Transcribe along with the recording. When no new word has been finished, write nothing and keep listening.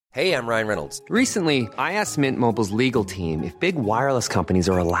Hey, I'm Ryan Reynolds. Recently, I asked Mint Mobile's legal team if big wireless companies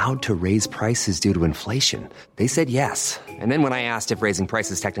are allowed to raise prices due to inflation. They said yes. And then when I asked if raising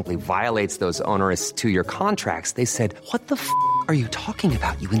prices technically violates those onerous two-year contracts, they said, "What the f*** are you talking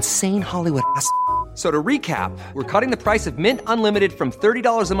about, you insane Hollywood ass?" So to recap, we're cutting the price of Mint Unlimited from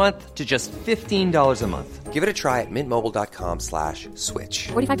 $30 a month to just $15 a month. Give it a try at mintmobile.com/switch.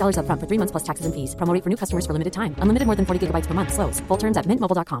 $45 up front for 3 months plus taxes and fees. Promo rate for new customers for limited time. Unlimited more than 40 gigabytes per month. Slows full terms at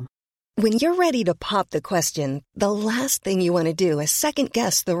mintmobile.com. When you're ready to pop the question, the last thing you want to do is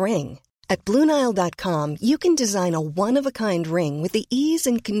second-guess the ring. At BlueNile.com, you can design a one-of-a-kind ring with the ease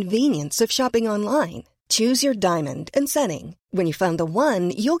and convenience of shopping online. Choose your diamond and setting. When you find the one,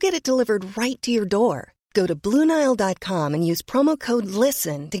 you'll get it delivered right to your door. Go to BlueNile.com and use promo code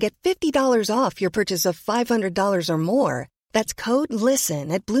LISTEN to get $50 off your purchase of $500 or more. That's code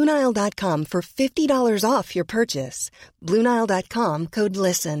LISTEN at BlueNile.com for $50 off your purchase. BlueNile.com, code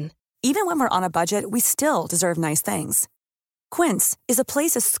LISTEN. Even when we're on a budget, we still deserve nice things. Quince is a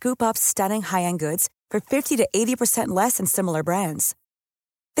place to scoop up stunning high-end goods for 50 to 80% less than similar brands.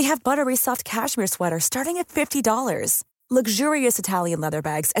 They have buttery soft cashmere sweaters starting at $50, luxurious Italian leather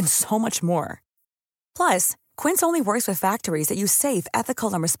bags, and so much more. Plus, Quince only works with factories that use safe,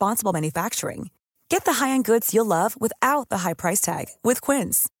 ethical, and responsible manufacturing. Get the high-end goods you'll love without the high price tag with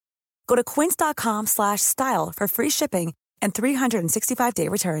Quince. Go to quince.com/style for free shipping and 365-day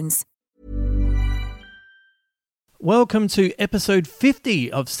returns. Welcome to episode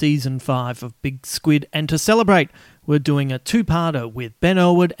 50 of season 5 of Big Squid, and to celebrate, we're doing a two-parter with Ben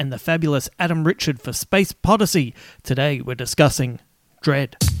Elwood and the fabulous Adam Richard for Space Podyssey. Today we're discussing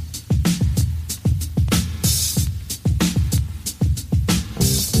Dredd.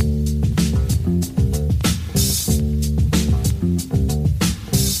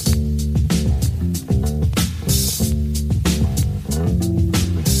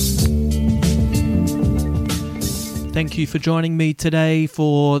 Thank you for joining me today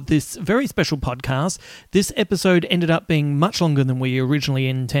for this very special podcast. This episode ended up being much longer than we originally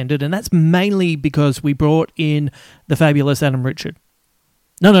intended, and that's mainly because we brought in the fabulous Adam Richard.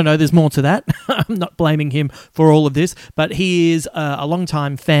 No, there's more to that. I'm not blaming him for all of this, but he is a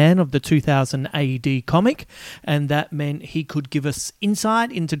longtime fan of the 2000 AD comic, and that meant he could give us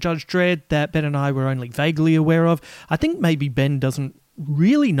insight into Judge Dredd that Ben and I were only vaguely aware of. I think maybe Ben doesn't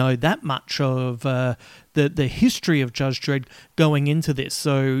really know that much of the history of Judge Dredd going into this.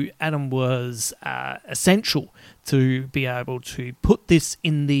 So Adam was essential to be able to put this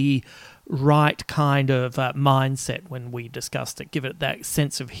in the right kind of mindset when we discussed it, give it that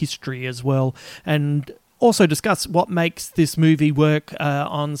sense of history as well, and also discuss what makes this movie work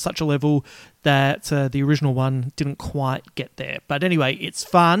on such a level that the original one didn't quite get there. But anyway, it's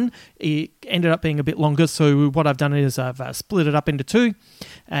fun. It ended up being a bit longer, so what I've done is I've split it up into two,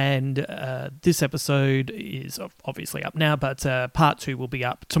 and this episode is obviously up now, but part 2 will be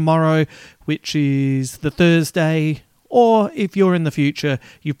up tomorrow, which is the Thursday. Or if you're in the future,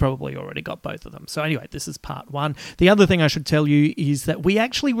 you've probably already got both of them. So anyway, this is part 1. The other thing I should tell you is that we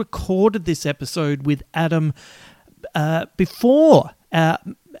actually recorded this episode with Adam before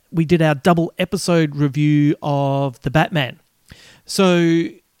we did our double episode review of The Batman. So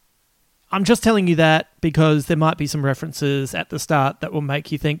I'm just telling you that because there might be some references at the start that will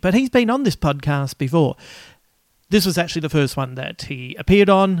make you think, but he's been on this podcast before. This was actually the first one that he appeared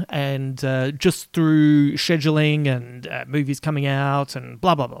on, and just through scheduling and movies coming out and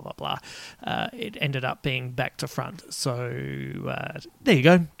blah, blah, blah, blah, blah, it ended up being back to front. So there you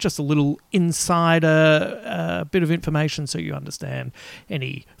go. Just a little insider bit of information so you understand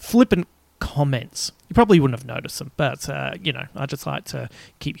any flippant comments. You probably wouldn't have noticed them, but, I just like to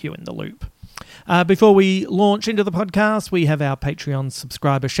keep you in the loop. Before we launch into the podcast, we have our Patreon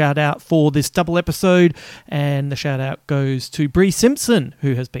subscriber shout out for this double episode, and the shout out goes to Bree Simpson,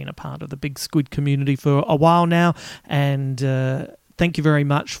 who has been a part of the Big Squid community for a while now, and thank you very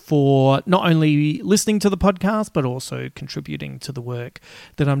much for not only listening to the podcast, but also contributing to the work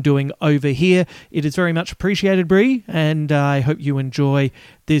that I'm doing over here. It is very much appreciated, Bree, and I hope you enjoy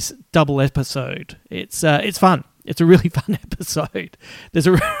this double episode. It's fun. It's a really fun episode. There's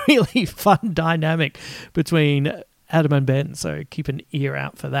a really fun dynamic between Adam and Ben, so keep an ear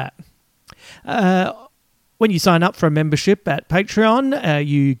out for that. When you sign up for a membership at Patreon,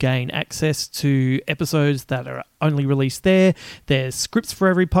 you gain access to episodes that are only released there. There's scripts for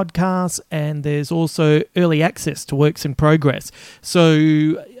every podcast, and there's also early access to works in progress. So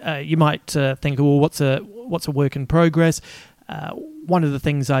you might think, well, what's a work in progress? one of the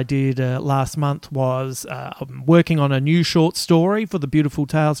things I did last month was I'm working on a new short story for the Beautiful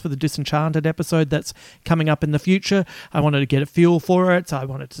Tales for the Disenchanted episode that's coming up in the future. I wanted to get a feel for it. I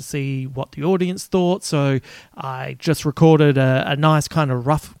wanted to see what the audience thought. So I just recorded a nice kind of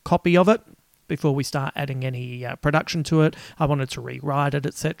rough copy of it before we start adding any production to it. I wanted to rewrite it,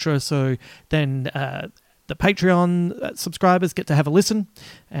 etc. So then the Patreon subscribers get to have a listen,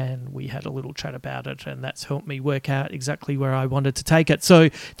 and we had a little chat about it, and that's helped me work out exactly where I wanted to take it. So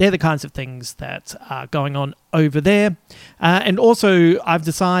they're the kinds of things that are going on over there. And also, I've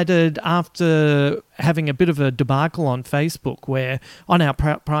decided, after having a bit of a debacle on Facebook, where on our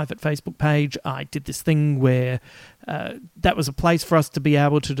private Facebook page, I did this thing where that was a place for us to be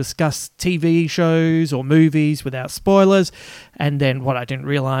able to discuss TV shows or movies without spoilers. And then what I didn't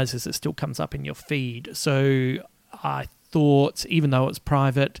realize is it still comes up in your feed. So I thought, even though it's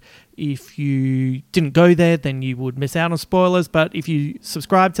private, if you didn't go there, then you would miss out on spoilers. But if you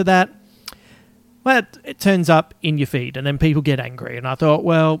subscribe to that, well, it turns up in your feed, and then people get angry. And I thought,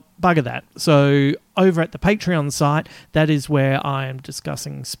 well, bugger that. So over at the Patreon site, that is where I am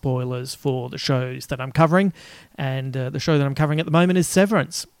discussing spoilers for the shows that I'm covering. And the show that I'm covering at the moment is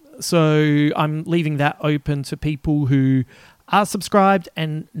Severance. So I'm leaving that open to people who are subscribed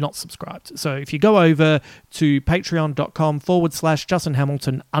and not subscribed. So if you go over to patreon.com/Justin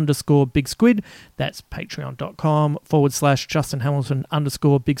Hamilton _Big Squid, that's patreon.com/Justin Hamilton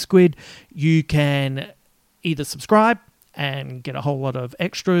 _Big Squid, you can either subscribe and get a whole lot of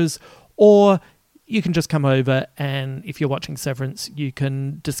extras, or you can just come over, and if you're watching Severance, you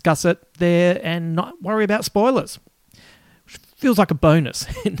can discuss it there and not worry about spoilers. Which feels like a bonus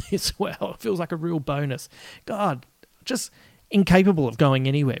in this world. It feels like a real bonus. God, just incapable of going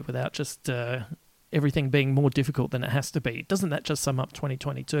anywhere without just everything being more difficult than it has to be. Doesn't that just sum up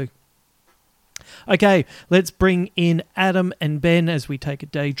 2022? Okay, let's bring in Adam and Ben as we take a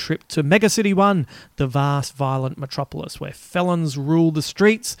day trip to Mega City 1, the vast, violent metropolis where felons rule the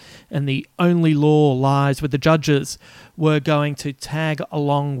streets and the only law lies with the judges. We're going to tag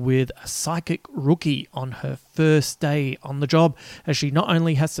along with a psychic rookie on her first day on the job, as she not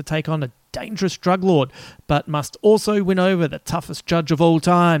only has to take on a dangerous drug lord, but must also win over the toughest judge of all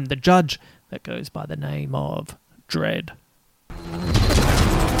time, the judge that goes by the name of Dredd.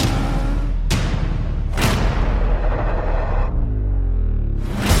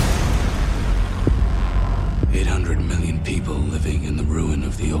 800 million people living in the ruin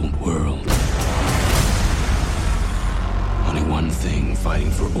of the old world. Only one thing fighting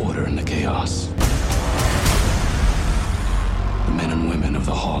for order in the chaos. The men and women of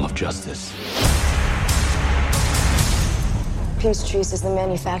the Hall of Justice. Peachtree's is the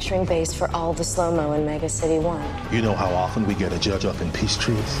manufacturing base for all the slow-mo in Mega City 1. You know how often we get a judge up in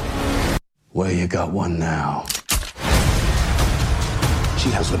Peachtree's? Well, you got one now. She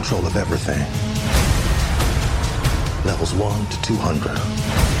has control of everything. Levels 1 to 200.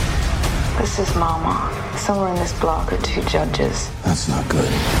 This is Mama. Somewhere in this block are two judges. That's not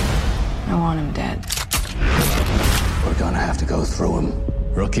good. I want him dead. We're gonna have to go through him.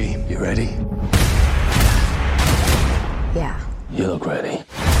 Rookie, you ready? Yeah. You look ready.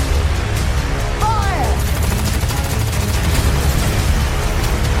 Fire!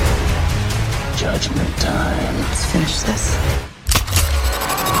 Judgment time. Let's finish this.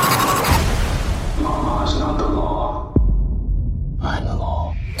 Mama is not the law. I'm the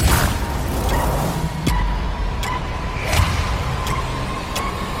law.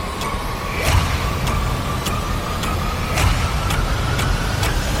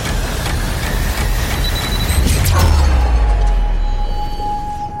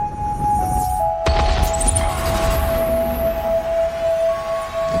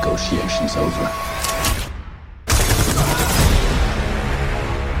 Negotiations over.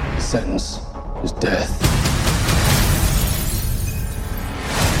 The sentence is death.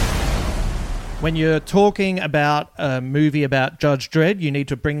 When you're talking about a movie about Judge Dredd, you need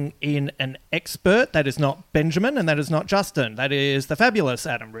to bring in an expert. That is not Benjamin, and that is not Justin. That is the fabulous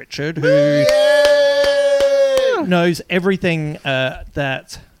Adam Richard, who knows everything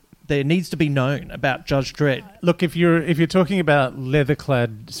that there needs to be known about Judge Dredd. Look, if you're talking about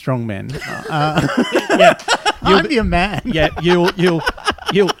leather-clad strongmen, Yeah, I'm your man. yeah, you'll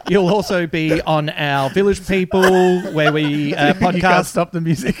also be on our Village People, where we podcast. You can't stop the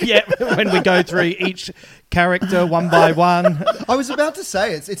music. Yeah, when we go through each character one by one. I was about to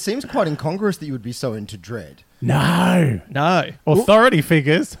say, it seems quite incongruous that you would be so into Dredd. No. Authority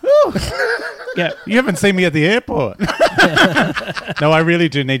figures. Yeah, You haven't seen me at the airport. No, I really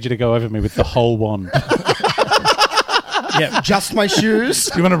do need you to go over me with the whole wand. yeah. Just my shoes.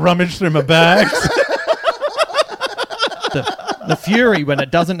 Do you want to rummage through my bags? The fury when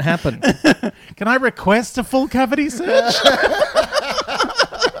it doesn't happen. Can I request a full cavity search?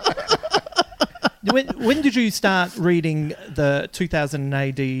 When did you start reading the 2000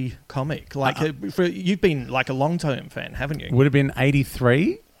 AD comic? You've been like a long-term fan, haven't you? Would have been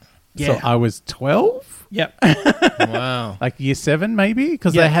 83. Yeah. So I was 12. Yep. Wow. Like year 7 maybe,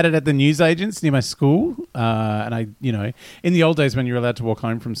 because they had it at the newsagents near my school. And I, in the old days when you were allowed to walk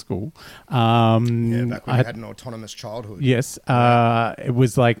home from school. Back when you had an autonomous childhood. Yes. It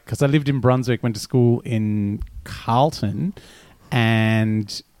was like, because I lived in Brunswick, went to school in Carlton,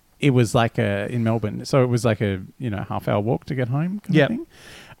 and it was like in Melbourne. So it was like a, half-hour walk to get home kind of thing.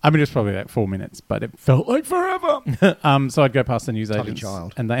 I mean, it was probably like 4 minutes, but it felt like forever. So I'd go past the newsagents,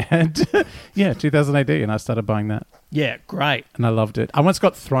 and they had, 2000 AD, and I started buying that. Yeah, great. And I loved it. I once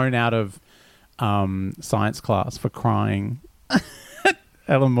got thrown out of science class for crying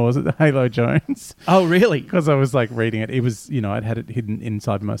Alan Moore's at the Halo Jones. Oh, really? Because I was like reading it. It was, I'd had it hidden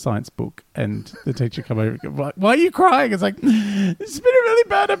inside my science book, and the teacher come over and go, "Why are you crying?" It's like, "It's been a really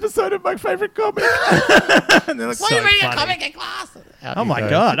bad episode of my favorite comic." And they're like, "Why are you reading a comic in class?" Oh my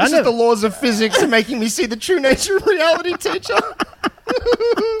God. This is the laws of physics are making me see the true nature of reality, teacher.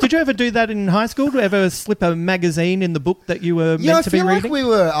 Did you ever do that in high school? Did you ever slip a magazine in the book that you were meant to be reading? I feel like we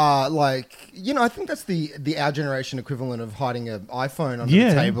were I think that's the our generation equivalent of hiding an iPhone under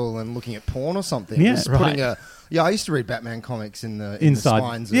the table and looking at porn or something. Yeah, I used to read Batman comics in the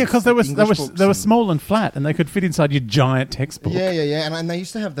spines. Yeah, because they were small and flat, and they could fit inside your giant textbook. Yeah, and they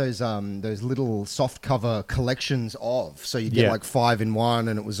used to have those little soft cover collections of. So you'd get like 5 in one,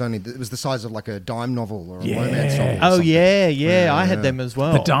 and it was the size of like a dime novel or a romance novel. Oh yeah, I had them as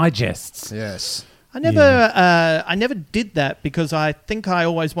well. The digests. Yes. I never did that because I think I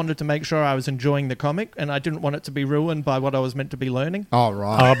always wanted to make sure I was enjoying the comic and I didn't want it to be ruined by what I was meant to be learning. Oh,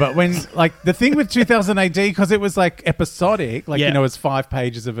 right. Oh, but when, the thing with 2000 AD, because it was, episodic, it was 5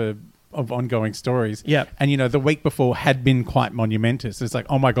 pages of ongoing stories. Yeah. And, the week before had been quite monumentous. It's like,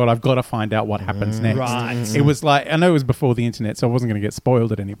 oh, my God, I've got to find out what happens next. Right. It was I know it was before the internet, so I wasn't going to get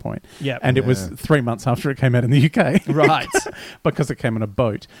spoiled at any point. Yeah. And it was 3 months after it came out in the UK. Right. Because it came on a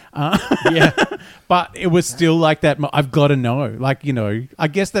boat. But it was still like that. I've got to know. I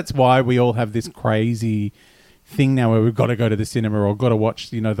guess that's why we all have this crazy thing now where we've got to go to the cinema or got to watch,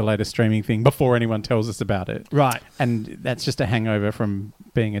 the latest streaming thing before anyone tells us about it. Right. And that's just a hangover from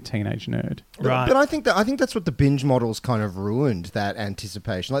being a teenage nerd. Right. But I think that's what the binge model's kind of ruined, that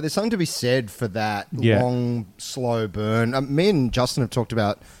anticipation. There's something to be said for that long, slow burn. Me and Justin have talked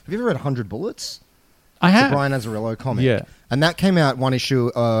about, have you ever read 100 Bullets? I have. It's a Brian Azzarello comic. Yeah. And that came out 1 issue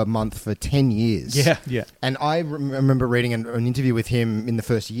a month for 10 years. Yeah. And I remember reading an interview with him in the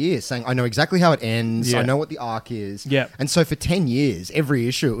first year saying, I know exactly how it ends. Yeah. I know what the arc is. Yeah. And so for 10 years, every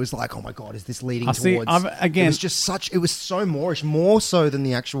issue, it was like, oh my God, is this leading towards... Again, it was so Moorish, more so than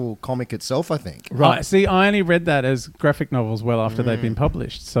the actual comic itself, I think. Right. I only read that as graphic novels well after they'd been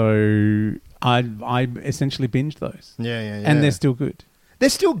published. So I essentially binged those. Yeah. And they're still good. They're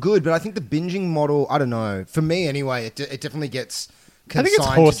still good, but I think the binging model, I don't know. For me, anyway, it definitely gets I think it's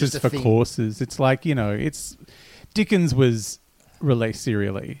horses for thing. courses. It's like, it's... Dickens was released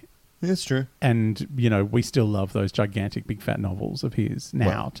serially. That's true. And, we still love those gigantic big fat novels of his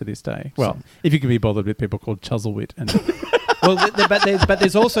now to this day. Well, if you can be bothered with people called Chuzzlewit and... but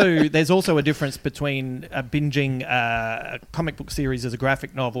there's also a difference between binging a comic book series as a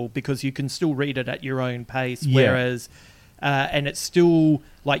graphic novel because you can still read it at your own pace, whereas... and it's still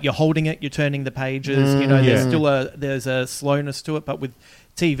like you're holding it, you're turning the pages. There's a slowness to it. But with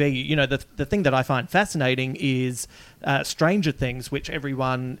TV, the thing that I find fascinating is Stranger Things, which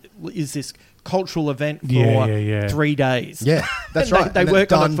everyone is this cultural event for 3 days. Yeah, that's right. They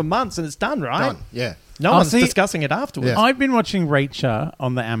work on it for months, and it's done, right? Done. Yeah. No one's discussing it afterwards. Yeah. I've been watching Reacher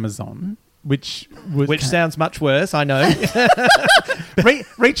on the Amazon. Which sounds much worse, I know.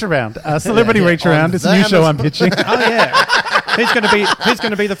 Reach Around, Celebrity Reach Around. It's a new show I'm pitching. Oh yeah, who's going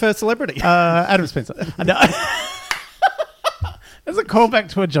to be the first celebrity? Adam Spencer. There's a callback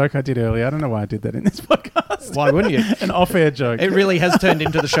to a joke I did earlier. I don't know why I did that in this podcast. Why wouldn't you? An off-air joke. It really has turned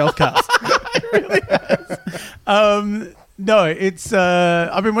into the Shelfcast. It really has. No, it's.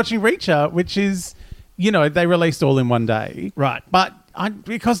 I've been watching Reacher, which is, they released all in one day, right? But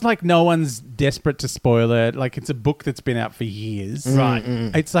because no one's desperate to spoil it, it's a book that's been out for years, right?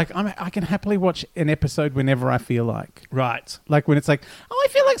 It's like I can happily watch an episode whenever I feel like, right? Like when it's like, I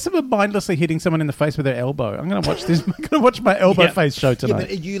feel like someone mindlessly hitting someone in the face with their elbow. I'm going to watch this. I'm going to watch my elbow face show tonight.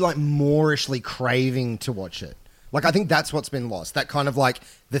 Yeah, but are you moorishly craving to watch it? I think that's what's been lost. That kind of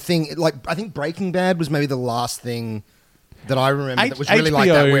the thing. I think Breaking Bad was maybe the last thing that I remember that was really like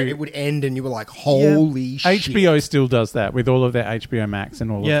that, where it would end and you were like, holy shit. HBO still does that with all of their HBO Max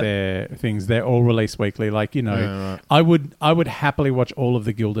and all of their things. They're all released weekly. Like, you know, I would happily watch all of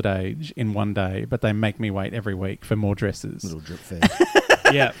The Gilded Age in one day, but they make me wait every week for more dresses. Little drip fed.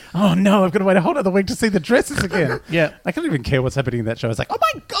 Yeah. Oh no, I've got to wait a whole other week to see the dresses again. Yeah. I can't even care what's happening in that show. It's like, oh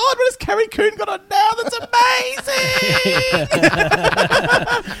my God, what has Carrie Coon got on now? That's amazing.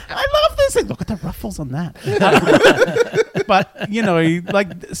 I love this. Look at the ruffles on that. But, you know,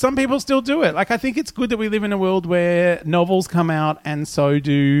 like some people still do it. Like, I think it's good that we live in a world where novels come out and so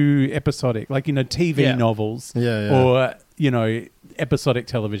do episodic, like, you know, TV novels or, you know, episodic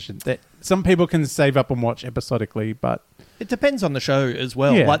television. That some people can save up and watch episodically, but it depends on the show as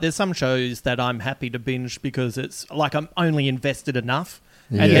well. Yeah. Like, there's some shows that I'm happy to binge because it's like I'm only invested enough.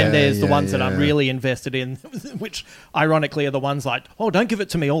 And then there's the ones that I'm really invested in, which ironically are the ones like, oh, don't give it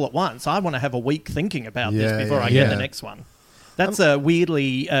to me all at once. I want to have a week thinking about this before I get the next one. That's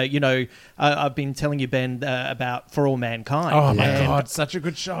weirdly, you know, I've been telling you, Ben, about For All Mankind. Oh, my God, such a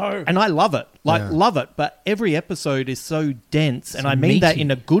good show. And I love it. Love it. But every episode is so dense, and I mean that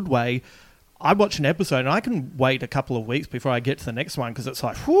in a good way. I watch an episode and I can wait a couple of weeks before I get to the next one because it's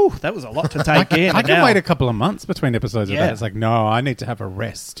like, whew, that was a lot to take in. I can wait a couple of months between episodes of that. It's like, no, I need to have a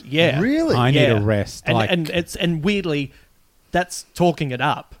rest. Yeah. Really? I need a rest. And weirdly, that's talking it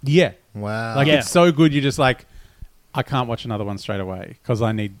up. Yeah. Wow. Like, it's so good, you're just like, I can't watch another one straight away because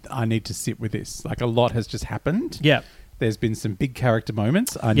I need to sit with this. Like, a lot has just happened. Yeah. There's been some big character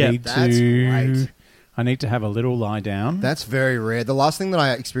moments. I need to have a little lie down. That's very rare. The last thing that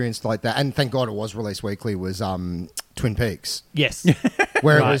I experienced like that, and thank God it was released weekly, was Twin Peaks. Yes.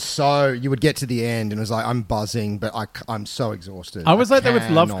 Where it was so, you would get to the end and it was like, I'm buzzing, but I'm so exhausted. I was like that with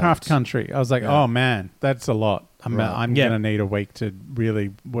Lovecraft Country. I was like, oh man, that's a lot. I'm going to need a week to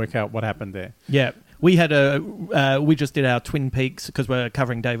really work out what happened there. Yeah. We had we just did our Twin Peaks because we're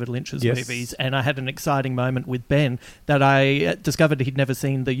covering David Lynch's movies, and I had an exciting moment with Ben that I discovered he'd never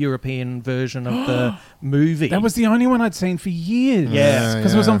seen the European version of the movie. That was the only one I'd seen for years. Yeah.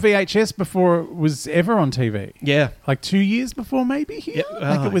 Because it was on VHS before it was ever on TV. Yeah. Like 2 years before maybe here?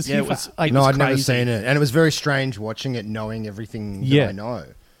 Yeah. Like it was here. I'd never seen it. And it was very strange watching it knowing everything that I know.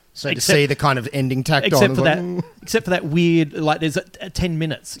 So to see the kind of ending tacked on. Except for that weird, like there's a 10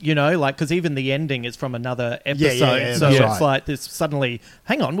 minutes, you know, like because even the ending is from another episode. So it's like this suddenly,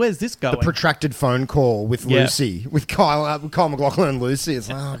 hang on, where's this going? The protracted phone call with Lucy, with Kyle MacLachlan and Lucy. It's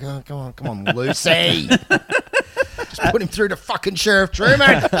like, oh, God, come on, Lucy. Just put him through to fucking Sheriff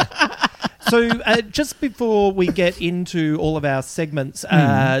Truman. So just before we get into all of our segments,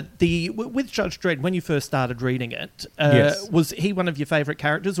 with Judge Dredd, when you first started reading it, was he one of your favourite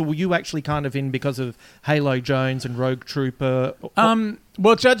characters, or were you actually kind of in because of Halo Jones and Rogue Trooper?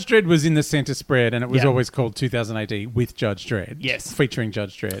 Well, Judge Dredd was in the centre spread, and it was always called 2000 AD with Judge Dredd. Yes. Featuring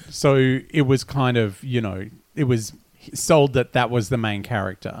Judge Dredd. So it was kind of, you know, it was sold that was the main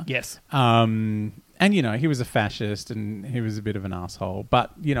character. Yes. And, you know, he was a fascist and he was a bit of an asshole.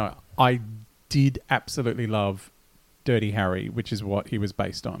 But, you know, I did absolutely love Dirty Harry, which is what he was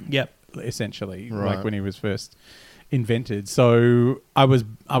based on. Yep. Essentially, like when he was first invented. So I was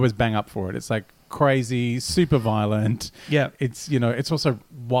bang up for it. It's like crazy, super violent. Yeah. It's, you know, it's also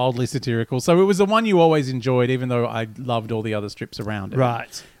wildly satirical. So it was the one you always enjoyed, even though I loved all the other strips around it.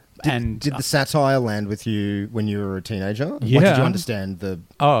 Right. Did the satire land with you when you were a teenager? Yeah. Like, did you understand the...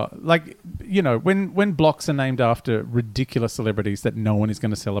 Oh, like, you know, when blocks are named after ridiculous celebrities that no one is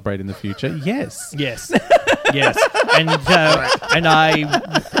going to celebrate in the future, yes. Yes. Yes. And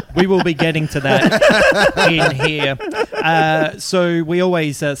we will be getting to that in here. So we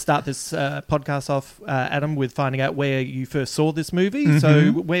always start this podcast off, Adam, with finding out where you first saw this movie. Mm-hmm.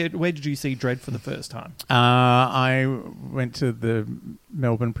 So where did you see Dredd for the first time? I went to the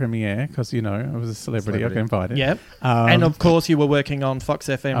Melbourne premiere because, you know, I was a celebrity. I got invited. Yep. And of course you were working on Fox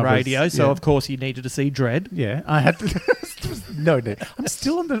FM radio, so of course you needed to see Dredd. Yeah, I had to. No, I'm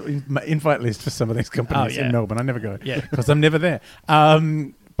still on the invite list for some of these companies in Melbourne. I never go because I'm never there.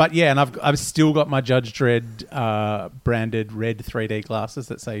 But yeah, and I've still got my Judge Dredd branded red 3D glasses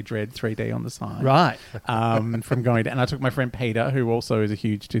that say Dredd 3D on the side. Right. From going to, and I took my friend Peter, who also is a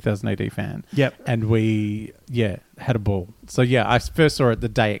huge 2000 AD fan. Yep. And we had a ball. So yeah, I first saw it the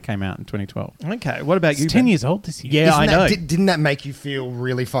day it came out in 2012. Okay, what about you? It's 10 years old this year. Yeah, I know. Didn't that make you feel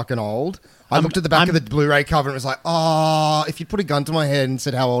really fucking old? I looked at the back of the Blu-ray cover and was like, if you put a gun to my head and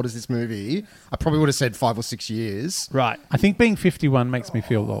said, how old is this movie? I probably would have said 5 or 6 years. Right. I think being 51 makes me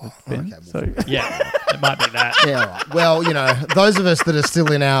feel old, Ben. Okay, so yeah, it might be that. Yeah, right. Well, you know, those of us that are still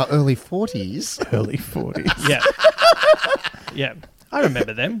in our early 40s. Early 40s. Yeah. Yeah. I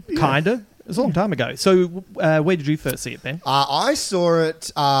remember them, kind of. It was a long time ago. So where did you first see it, Ben? I saw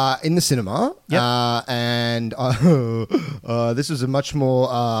it in the cinema, and this was a much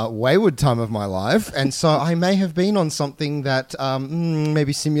more wayward time of my life, and so I may have been on something that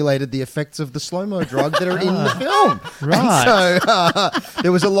maybe simulated the effects of the slow-mo drug that are in the film. Right. And so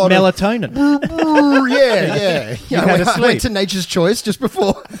there was a lot melatonin. I went to Nature's Choice just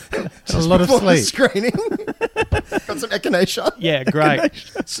before. A lot of sleep. Screening. Got some echinacea. Yeah, great.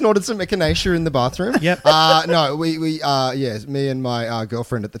 Snorted some echinacea in the bathroom. Yep. No, me and my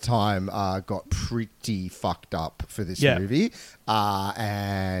girlfriend at the time got pretty fucked up for this movie.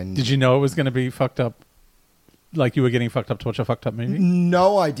 And did you know it was going to be fucked up? Like you were getting fucked up to watch a fucked up movie?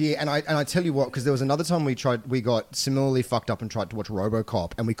 No idea. And I tell you what, because there was another time we got similarly fucked up and tried to watch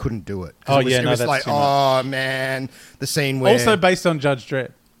RoboCop, and we couldn't do it. Oh, it was that's like, too much. Man, the scene where also based on Judge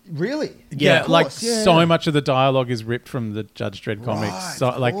Dredd. Really? Yeah, so much of the dialogue is ripped from the Judge Dredd comics. Right,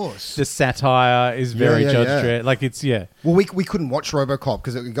 So like the satire is very Judge Dredd. Like it's Well, we couldn't watch RoboCop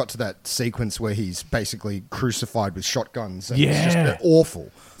because it got to that sequence where he's basically crucified with shotguns. And it's just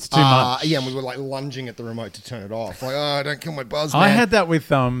awful. It's too much. Yeah, and we were like lunging at the remote to turn it off. Like, don't kill my buzz, man. I had that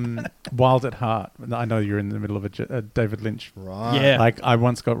with Wild at Heart. I know you're in the middle of a David Lynch. Right. Yeah. Like I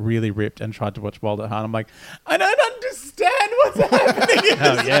once got really ripped and tried to watch Wild at Heart. I'm like, I don't understand what's happening in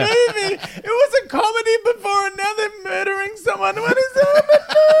this movie. It was a comedy before, and now they're murdering someone. What is happening?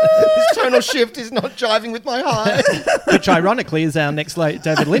 This tonal shift is not jiving with my heart. Which, ironically, is our next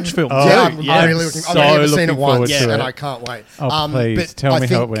David Lynch film. I'm really looking. I've never seen it once, and I can't wait. Oh, please tell me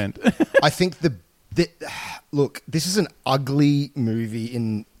how it went. I think look, this is an ugly movie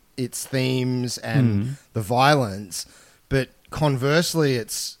in its themes and the violence, but conversely,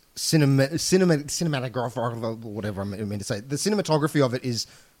 it's cinematography, whatever I mean to say. The cinematography of it is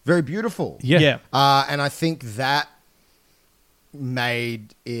very beautiful. Yeah. And I think that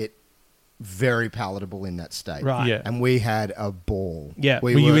made it very palatable in that state. Right. Yeah. And we had a ball. Yeah.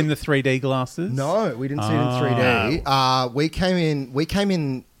 Were you in the 3D glasses? No, we didn't see it in 3D. We came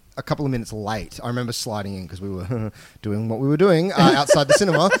in a couple of minutes late. I remember sliding in because we were doing what we were doing outside the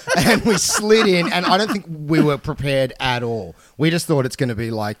cinema, and we slid in, and I don't think we were prepared at all. We just thought it's going to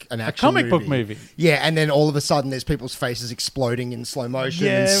be like an action comic book movie. Yeah, and then all of a sudden there's people's faces exploding in slow motion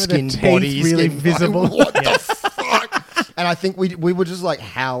and with skin the teeth bodies really getting visible. What the fuck? And I think we were just like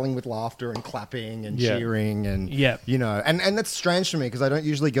howling with laughter and clapping and cheering and you know, and that's strange to me because I don't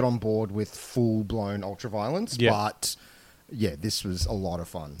usually get on board with full blown ultra violence, but yeah, this was a lot of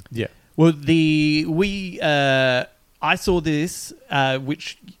fun. Yeah. Well, I saw this,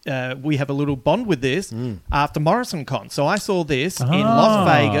 which we have a little bond with this after Morrison Con. So I saw this in Las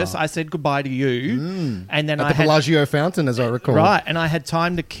Vegas. I said goodbye to you, and then at the Bellagio fountain, as I recall. Right, and I had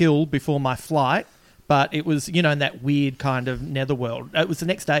time to kill before my flight. But it was, in that weird kind of netherworld. It was the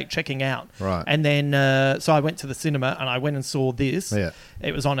next day checking out. Right. And then, so I went to the cinema and I went and saw this. Yeah.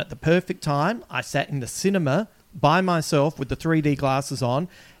 It was on at the perfect time. I sat in the cinema by myself with the 3D glasses on,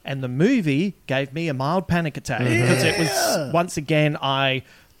 and the movie gave me a mild panic attack. Because it was, once again, I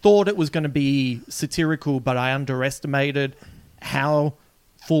thought it was going to be satirical, but I underestimated how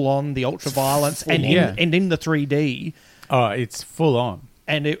full on the ultra violence and in the 3D. Oh, it's full on.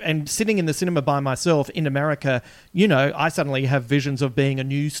 And sitting in the cinema by myself in America, I suddenly have visions of being a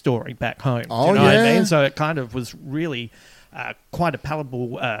news story back home. Oh, you know yeah. what I mean? So it kind of was really quite a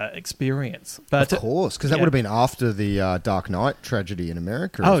palatable experience. But of course, because that would have been after the Dark Knight tragedy in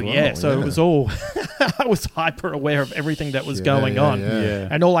America. Oh, as well. yeah. So it was all... I was hyper aware of everything that was going on. Yeah.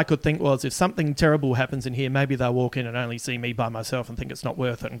 And all I could think was, if something terrible happens in here, maybe they'll walk in and only see me by myself and think it's not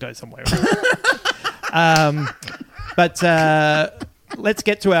worth it and go somewhere else. Let's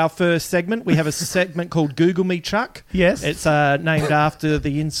get to our first segment. We have a segment called Google Me Chuck. Yes. It's named after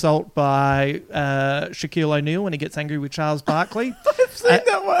the insult by Shaquille O'Neal when he gets angry with Charles Barkley. I've seen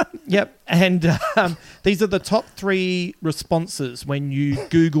that one. Yep. And these are the top 3 responses when you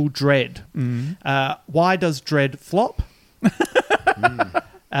Google Dredd. Why does Dredd flop?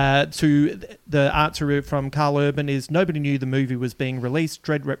 To the answer from Carl Urban is nobody knew the movie was being released.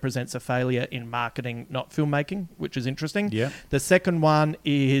 Dredd represents a failure in marketing, not filmmaking, which is interesting. Yeah. The second one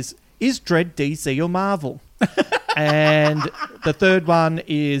is Dredd DC or Marvel? And the third one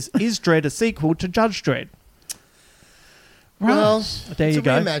is Dredd a sequel to Judge Dredd? Well, there you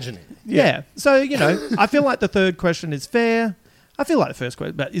go. Reimagining. Yeah. So, I feel like the third question is fair. I feel like the first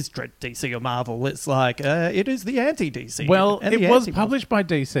question, but is Dredd DC or Marvel? It's like, it is the anti-DC. Well, it was published by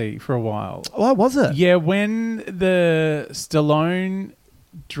DC for a while. Oh, was it? Yeah, when the Stallone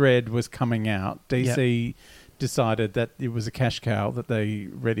Dredd was coming out, DC decided that it was a cash cow that they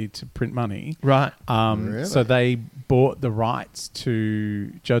ready to print money. Right. Really? So they bought the rights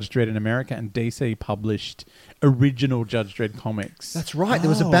to Judge Dredd in America, and DC published original Judge Dredd comics. That's right. There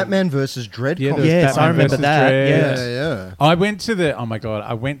was a Batman versus Dredd Yeah, comic. Yes, I remember that. Yeah. I went to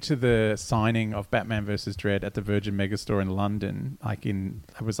the signing of Batman vs. Dredd at the Virgin Megastore in London,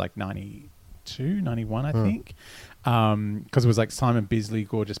 it was like 92, 91, I think. Because it was like Simon Bisley,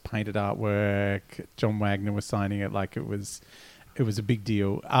 gorgeous painted artwork. John Wagner was signing it like it was a big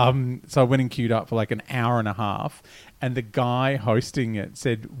deal. So I went and queued up for like an hour and a half, and the guy hosting it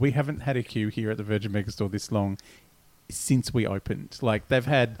said, "We haven't had a queue here at the Virgin Megastore this long since we opened. Like they've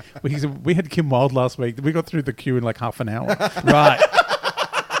had, we had Kim Wilde last week. We got through the queue in like half an hour." Right.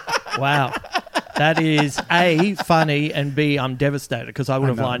 Wow. That is A, funny, and B, I'm devastated because I would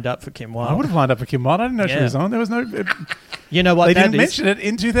have lined up for Kim Wilde. I would have lined up for Kim Wilde. I didn't know she was on. There was no... You know what they that didn't is? mention it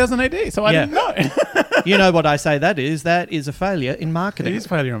in 2000 AD, so I didn't know. You know what I say that is? That is a failure in marketing. It is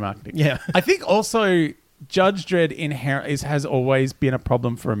failure in marketing. Yeah. I think also Judge Dredd has always been a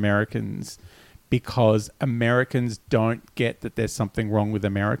problem for Americans because Americans don't get that there's something wrong with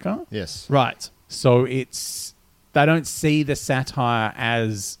America. Yes. Right. So they don't see the satire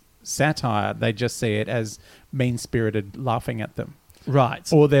as satire. They just see it as mean-spirited laughing at them.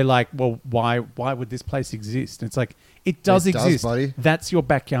 Right. Or they're like, well, why would this place exist? And it's like, it does exist. Buddy. That's your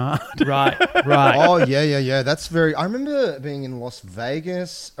backyard. Right. Oh, yeah. That's very... I remember being in Las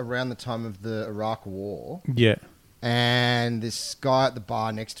Vegas around the time of the Iraq War. Yeah. And this guy at the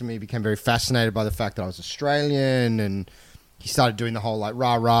bar next to me became very fascinated by the fact that I was Australian, and he started doing the whole like,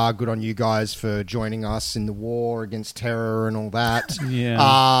 rah, good on you guys for joining us in the war against terror and all that.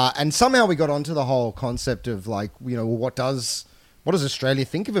 Yeah. And somehow we got onto the whole concept of like, what does Australia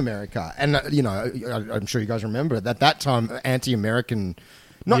think of America? And, I'm sure you guys remember at that time, anti-American,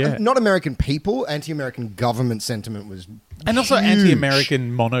 not American people, anti-American government sentiment was and also huge.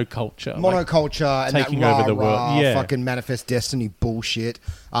 Anti-American monoculture. And taking that over the world. Yeah. Fucking manifest destiny bullshit,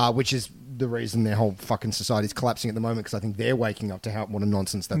 which is the reason their whole fucking society is collapsing at the moment, because I think they're waking up to what a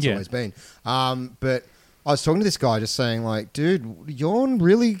nonsense that's always been. But I was talking to this guy just saying like, dude,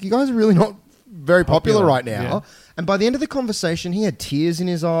 you guys are really not very popular right now. Yeah. And by the end of the conversation, he had tears in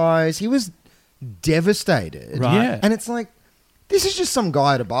his eyes. He was devastated. Right. Yeah. And it's like, this is just some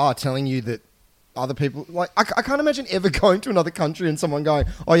guy at a bar telling you that other people... Like, I can't imagine ever going to another country and someone going,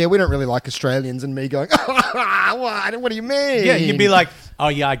 oh, yeah, we don't really like Australians, and me going, what do you mean? Yeah, you'd be like, oh,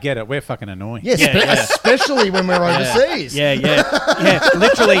 yeah, I get it. We're fucking annoying. Yeah, especially when we're overseas. Yeah.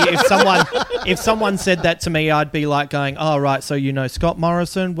 Literally, if someone said that to me, I'd be like going, oh, right, so you know Scott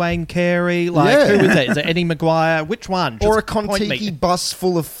Morrison, Wayne Carey, who is that? Is it Eddie Maguire? Which one? Or a Contiki bus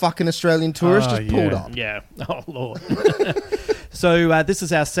full of fucking Australian tourists just pulled up. Yeah. Oh, Lord. So this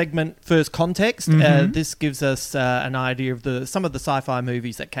is our segment, First Context. This gives us an idea of some of the sci-fi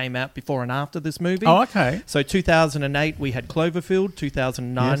movies that came out before and after this movie. Oh, okay. So 2008, we had Cloverfield.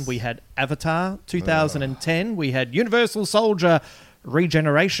 2009, we had Avatar. 2010, we had Universal Soldier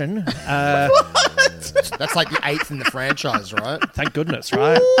Regeneration. That's like the 8th in the franchise, right? Thank goodness,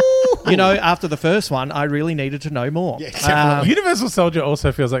 right? You know, after the first one, I really needed to know more. Yeah, Universal Soldier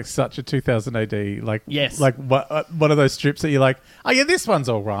also feels like such a 2000 AD, like yes, like one of those strips that you're like, oh yeah, this one's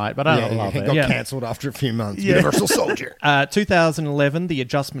all right, but I don't love it. It got cancelled after a few months. Yeah. Universal Soldier. 2011, The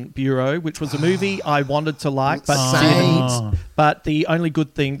Adjustment Bureau, which was a movie I wanted to like, but Same. But the only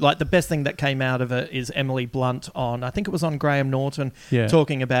good thing, like the best thing that came out of it, is Emily Blunt I think it was on Graham Norton,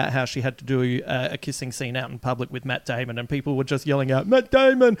 talking about how she had to do a kissing scene out in public with Matt Damon, and people were just yelling out Matt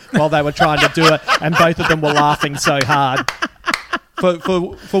Damon while they were trying to do it, and both of them were laughing so hard.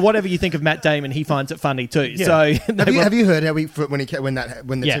 For whatever you think of Matt Damon, he finds it funny too. Yeah. So have you heard how when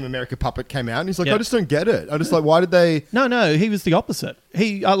the Team America puppet came out, and he's like, I just don't get it. I just like, why did they? No, he was the opposite.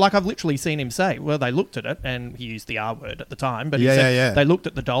 He I've literally seen him say, well, they looked at it, and he used the R word at the time, but he said they looked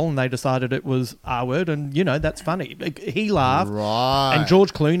at the doll and they decided it was R word, and that's funny. He laughed, right? And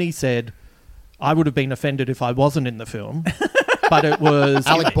George Clooney said, I would have been offended if I wasn't in the film, but it was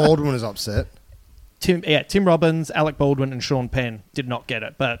Alec Baldwin was upset. Tim Robbins, Alec Baldwin, and Sean Penn did not get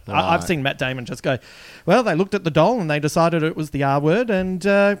it. But I've seen Matt Damon just go, well, they looked at the doll and they decided it was the R word, and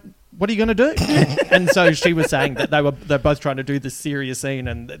what are you going to do? And so she was saying that they're both trying to do this serious scene,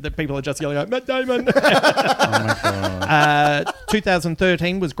 and the people are just yelling out, Matt Damon. Oh my God.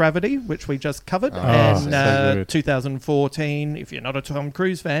 2013 was Gravity, which we just covered. And 2014, if you're not a Tom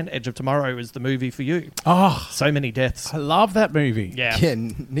Cruise fan, Edge of Tomorrow is the movie for you. Oh, so many deaths. I love that movie. Yeah.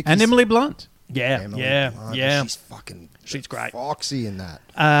 And Emily Blunt. Yeah. She's fucking she's great. foxy in that.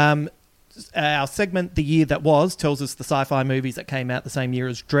 our segment, The Year That Was, tells us the sci-fi movies that came out the same year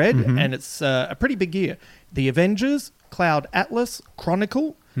as Dredd, and it's a pretty big year. The Avengers, Cloud Atlas,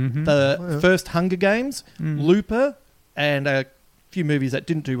 Chronicle, the first Hunger Games, Looper, and a few movies that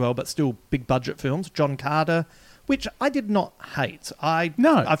didn't do well but still big budget films. John Carter, which I did not hate. I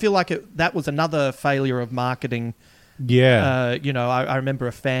feel like that was another failure of marketing. Yeah. I remember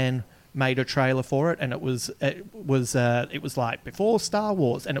a fan made a trailer for it, and it was like before Star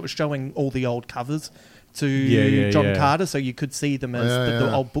Wars, and it was showing all the old covers to John Carter, so you could see them as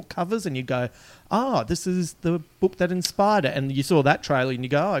the old book covers, and you go, this is the book that inspired it. And you saw that trailer and you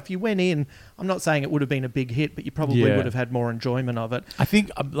go, if you went in, I'm not saying it would have been a big hit, but you probably would have had more enjoyment of it. I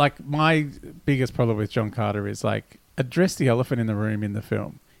think my biggest problem with John Carter is address the elephant in the room in the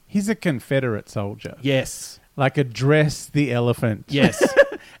film. He's a Confederate soldier. Yes. Address the elephant. Yes.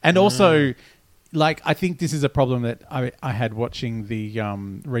 And also, I think this is a problem that I had watching the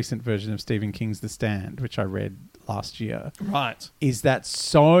recent version of Stephen King's The Stand, which I read last year. Right. Is that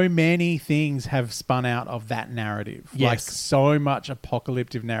so many things have spun out of that narrative. Yes. So much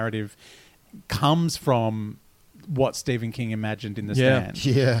apocalyptic narrative comes from what Stephen King imagined in The Stand.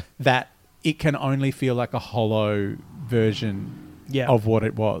 Yeah. That it can only feel like a hollow version of what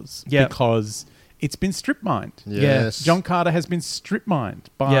it was. Yeah. Because it's been strip mined. Yes. John Carter has been strip mined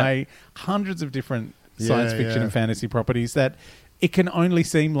by hundreds of different science fiction and fantasy properties that it can only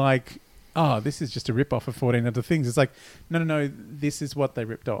seem like, this is just a rip-off of 14 Other Things. It's like, no, this is what they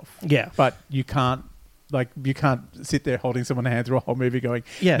ripped off. Yeah. But you can't sit there holding someone's hand through a whole movie going,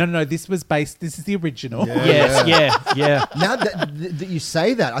 no, this was based, this is the original. Yeah. Now that you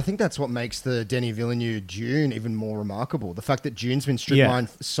say that, I think that's what makes the Denis Villeneuve Dune even more remarkable. The fact that Dune's been strip mined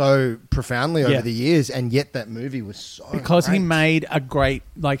so profoundly over the years, and yet that movie was so because great. he made a great,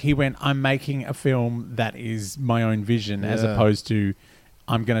 he went, I'm making a film that is my own vision as opposed to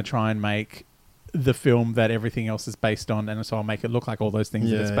I'm going to try and make the film that everything else is based on, and so I'll make it look like all those things.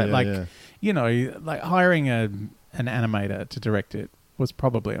 Hiring an animator to direct it was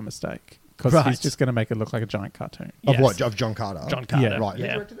probably a mistake because he's just going to make it look like a giant cartoon. Of what? Of John Carter? John Carter. Yeah, right.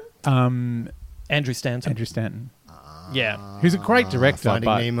 Yeah. Who directed it? Andrew Stanton. Yeah. Who's a great director. Finding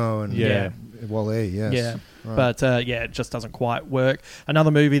Nemo and Wall-E, yes. Yeah. Right. But it just doesn't quite work. Another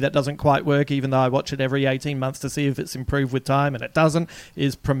movie that doesn't quite work, even though I watch it every 18 months to see if it's improved with time, and it doesn't,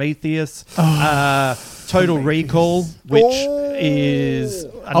 is Prometheus. Total Recall, which is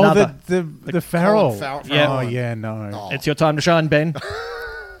another... the Farrell. Yeah. Oh, yeah, no. It's your time to shine, Ben.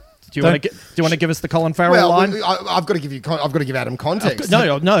 Do you want to give us the Colin Farrell line? I've got to give Adam context.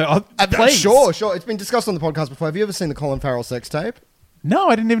 No. Please. Sure. It's been discussed on the podcast before. Have you ever seen the Colin Farrell sex tape? No,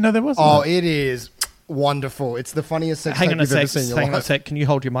 I didn't even know there was. Oh, it is wonderful. It's the funniest sex tape you've ever seen in your life. Hang on a sec. Can you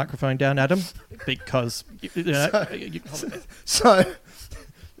hold your microphone down, Adam? Because it's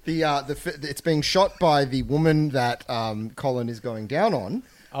being shot by the woman that Colin is going down on.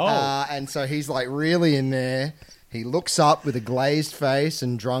 And so he's really in there. He looks up with a glazed face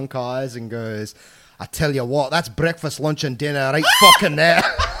and drunk eyes and goes, I tell you what, that's breakfast, lunch and dinner right fucking there.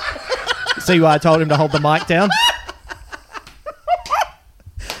 See why I told him to hold the mic down?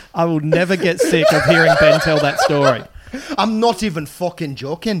 I will never get sick of hearing Ben tell that story. I'm not even fucking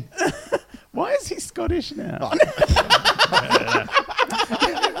joking. Why is he Scottish now?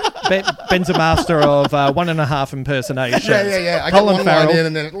 Ben's a master of 1.5 impersonations. Yeah. I Colin get one Farrell line in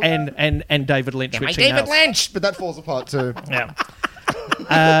and then and David Lynch. David Lynch, but that falls apart too. Yeah.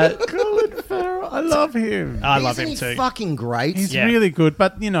 Colin Farrell, I love him. I love him too. He's fucking great. He's really good,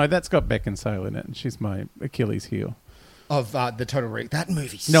 but that's got Beckinsale in it, and she's my Achilles heel. Of the Total Recall. That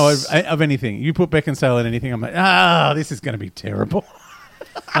movie. No, of anything. You put Beckinsale in anything, I'm like, this is going to be terrible.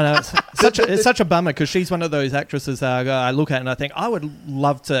 I know, it's such a bummer because she's one of those actresses I look at and I think I would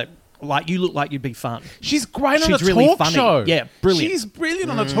love to. You look like you'd be fun. She's great on a really talk funny. show. Yeah, brilliant. She's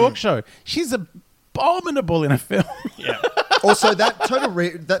brilliant on a talk show. She's abominable in a film. Yeah. Also, that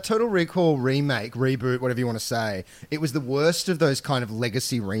Total Recall remake, reboot, whatever you want to say, it was the worst of those kind of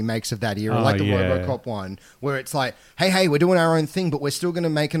legacy remakes of that era, like the RoboCop one, where it's like, hey, we're doing our own thing, but we're still going to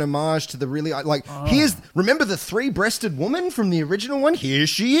make an homage to the really remember the 3-breasted woman from the original one? Here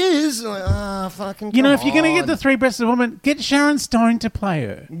she is. Fucking. If you're going to get the 3-breasted woman, get Sharon Stone to play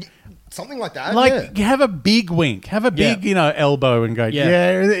her. Something like that. Have a big wink, have a big, elbow, and go,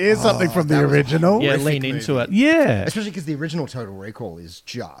 here's something from the original. Yeah, lean into it. Yeah, especially because the original Total Recall is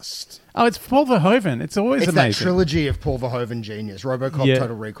just. Oh, it's Paul Verhoeven. It's always amazing. That trilogy of Paul Verhoeven genius: RoboCop,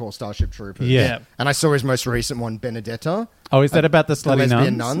 Total Recall, Starship Troopers. Yeah, and I saw his most recent one, Benedetta. Oh, is that about the slutty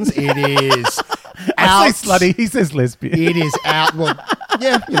lesbian nuns? It is. I say slutty. He says lesbian. It is out. Well,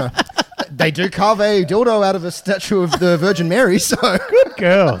 They do carve a dildo out of a statue of the Virgin Mary, so... Good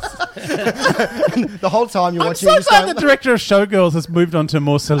girls. The whole time you're watching... I'm so glad the director of Showgirls has moved on to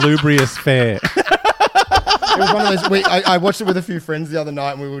more salubrious fare. It was one of those... I watched it with a few friends the other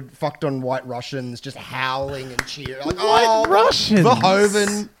night, and we were fucked on White Russians, just howling and cheering. Like, White Russians?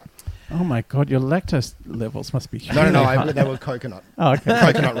 Verhoeven. Oh my God, your lactose levels must be huge. No, they were coconut. Oh, okay.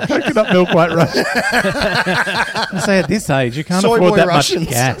 Coconut Russians. Coconut milk White Russians. I say at this age, you can't Soy afford boy that Russians.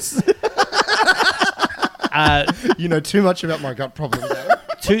 much gas. You know too much about my gut problems.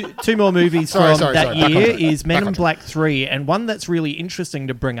 Two more movies from that Back year on track. is Men Back in on Black 3, and one that's really interesting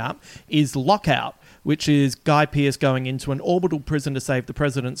to bring up is Lockout, which is Guy Pearce going into an orbital prison to save the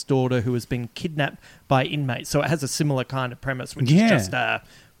president's daughter who has been kidnapped by inmates. So it has a similar kind of premise, which is just... one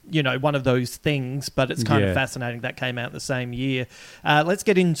of those things, but it's kind of fascinating. That came out the same year. Let's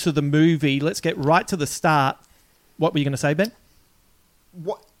get into the movie. Let's get right to the start. What were you going to say, Ben?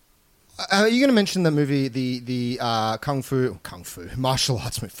 What? Are you going to mention the movie, the Kung Fu martial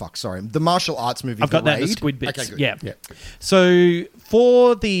arts movie? The martial arts movie. I've got that in the Raid? Squid Bits. Okay, good. Yeah. So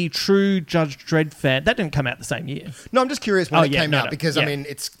for the true Judge Dredd fan, that didn't come out the same year. No, I'm just curious when it came out because I mean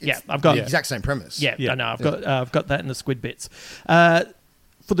it's I've got the exact same premise. I know. I've got that in the Squid Bits.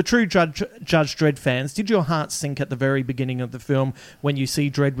 For the true Judge Dredd fans, did your heart sink at the very beginning of the film when you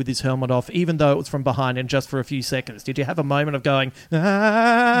see Dredd with his helmet off, even though it was from behind and just for a few seconds? Did you have a moment of going,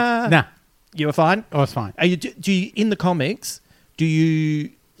 ah? Nah. You were fine? I was fine. Do you, in the comics, do you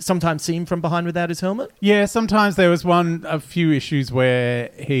sometimes see him from behind without his helmet? Yeah, sometimes there was a few issues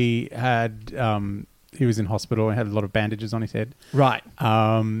where he had... he was in hospital and had a lot of bandages on his head. Right. Do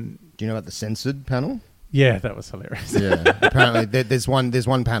you know about the censored panel? Yeah, that was hilarious. Yeah, apparently there's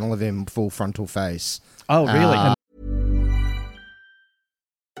one panel of him full frontal face. Oh, really?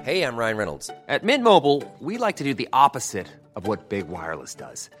 Hey, I'm Ryan Reynolds. At Mint Mobile, we like to do the opposite of what Big Wireless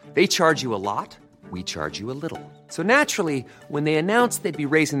does. They charge you a lot, we charge you a little. So naturally, when they announced they'd be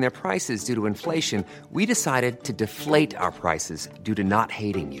raising their prices due to inflation, we decided to deflate our prices due to not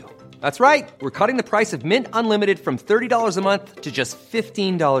hating you. That's right. We're cutting the price of Mint Unlimited from $30 a month to just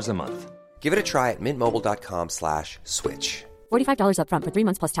 $15 a month. Give it a try at mintmobile.com/switch. $45 up front for 3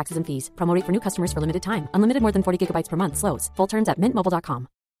 months plus taxes and fees. Promo rate for new customers for limited time. Unlimited more than 40 gigabytes per month. Slows full terms at mintmobile.com.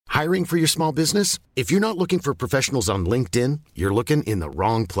 Hiring for your small business? If you're not looking for professionals on LinkedIn, you're looking in the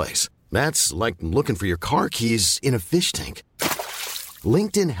wrong place. That's like looking for your car keys in a fish tank.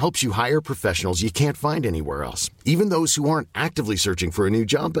 LinkedIn helps you hire professionals you can't find anywhere else, even those who aren't actively searching for a new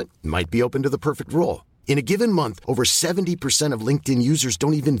job but might be open to the perfect role. In a given month, over 70% of LinkedIn users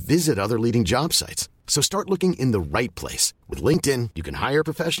don't even visit other leading job sites. So start looking in the right place. With LinkedIn, you can hire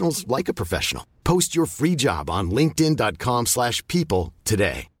professionals like a professional. Post your free job on linkedin.com/people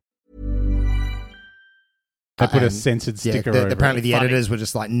today. I put a censored sticker over apparently it. the editors were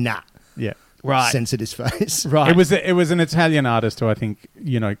just like, nah. Yeah. Right. Censored his face. Right. It was an Italian artist who I think,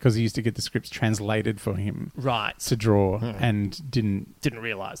 because he used to get the scripts translated for him to draw and didn't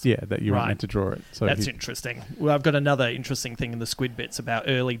realise. Yeah, that you weren't meant to draw it. So that's interesting. Well, I've got another interesting thing in the Squid Bits about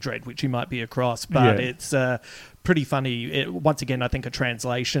early Dredd, which you might be across, but it's pretty funny. Once again, I think a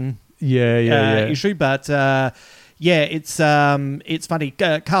translation issue, but... it's funny.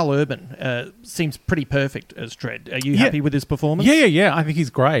 Carl Urban seems pretty perfect as Dredd. Are you happy with his performance? Yeah. I think he's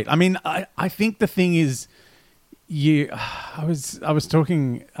great. I mean, I think the thing is, I was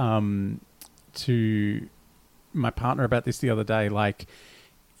talking to my partner about this the other day. Like,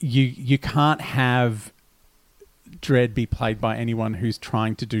 you can't have Dredd be played by anyone who's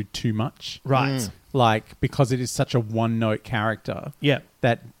trying to do too much, right? Like, because it is such a one-note character. Yeah.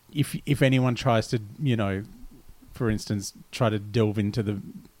 That if anyone tries to, for instance, try to delve into the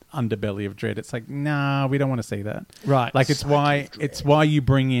underbelly of Dredd, it's like, nah, we don't want to see that. Right. Like, it's why you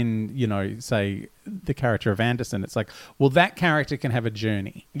bring in, say, the character of Anderson. It's like, well, that character can have a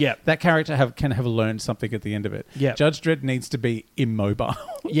journey. Yeah. That character can have learned something at the end of it. Yeah. Judge Dredd needs to be immobile.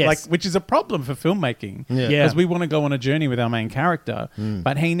 Yes. Which is a problem for filmmaking. Yeah. Because we want to go on a journey with our main character,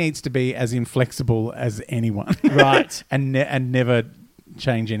 but he needs to be as inflexible as anyone. Right. and never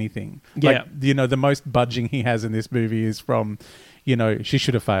change anything. Yeah. Like, the most budging he has in this movie is from, she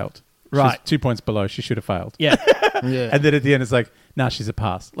should have failed. Right. She's 2 points below. She should have failed. Yeah. And then at the end, it's like, nah, she's a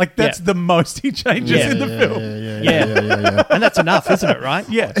pass. Like, that's the most he changes in the film. Yeah. And that's enough, isn't it, right?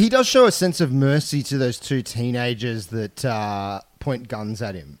 Yeah. He does show a sense of mercy to those two teenagers that point guns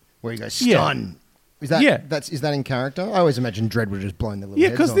at him, where he goes, stun. Is that in character? I always imagine Dredd would have just blown their little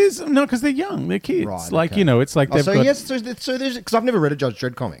heads off. Because they're young, they're kids. Right, like, okay. It's like they've got... So there's... Because I've never read a Judge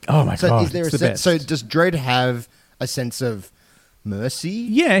Dredd comic. Oh, my God, Is there it's the best. So does Dredd have a sense of mercy.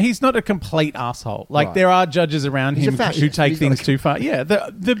 Yeah, he's not a complete asshole. Like Right. there are judges around He's a him fascist. who take He's things like- too far. Yeah,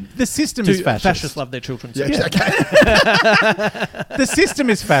 the system is fascist. Fascists love their children. Yeah, too. okay. The system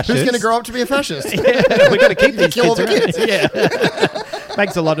is fascist. Who's going to grow up to be a fascist? Yeah, we're going to keep these Kill all kids the around. kids. Yeah,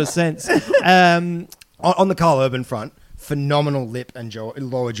 makes a lot of sense. On the Carl Urban front, phenomenal lip and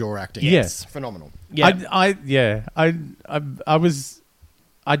lower jaw acting. Yes. Phenomenal. Yeah, I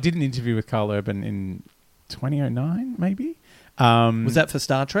did an interview with Carl Urban in 2009, maybe. was that for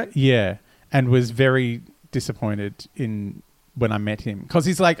Star Trek? Yeah, and was very disappointed in when I met him because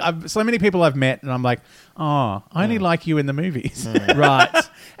he's like, so many people I've met, and I'm like, oh, I only like you in the movies, Right.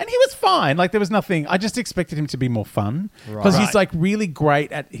 And he was fine. Like there was nothing. I just expected him to be more fun because he's like really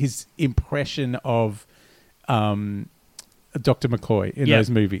great at his impression of Dr. McCoy in those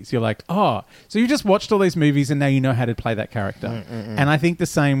movies. You're like, oh, so you just watched all these movies and now you know how to play that character. And I think the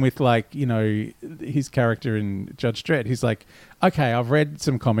same with like, you know, his character in Judge Dredd. He's like, okay, I've read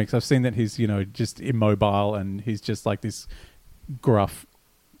some comics. I've seen that he's, you know, just immobile and he's just like this gruff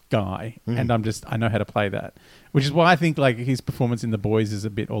guy. And I know how to play that. Which is why I think like his performance in The Boys is a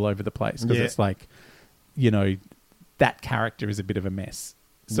bit all over the place because it's like, you know, that character is a bit of a mess.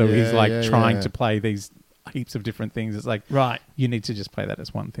 So he's like trying to play these heaps of different things. It's like, Right. you need to just play that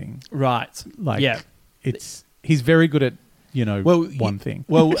as one thing. Right. Like, yeah. he's very good at, you know, one thing.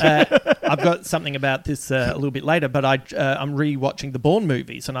 Well, I've got something about this a little bit later, but I'm rewatching the Bourne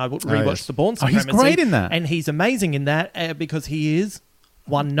movies, and I rewatched the Bourne Supremacy. He's great in that. And he's amazing in that because he is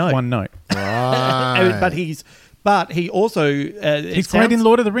one note. One note. Right. But he also... He's great in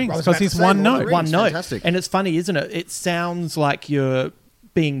Lord of the Rings because he's one note. One note. Fantastic. And it's funny, isn't it? It sounds like you're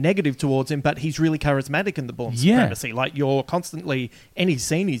being negative towards him, but he's really charismatic in the Bourne Supremacy. Like you're constantly, any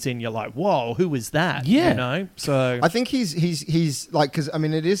scene he's in, you're like, whoa, who is that? Yeah. You know? So I think he's like, because I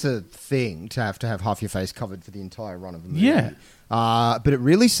mean, it is a thing to have half your face covered for the entire run of a movie. Yeah. But it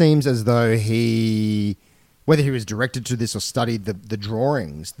really seems as though whether he was directed to this or studied the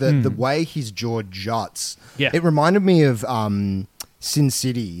drawings, the way his jaw juts. Yeah. It reminded me of Sin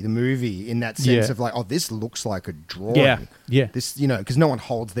City, the movie, in that sense Yeah. of like, oh, this looks like a drawing. Yeah. This, you know, because no one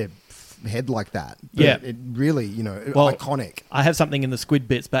holds their head like that. But Yeah. It really, you know, Well, iconic. I have something in the Squid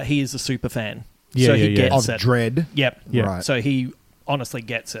Bits, but he is a super fan. Yeah, so yeah, he yeah. gets Of it. Dredd. Yep. Yeah. Right. So he honestly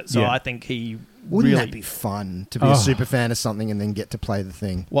gets it. So Yeah. I think he Wouldn't really... that be fun to be a super fan of something and then get to play the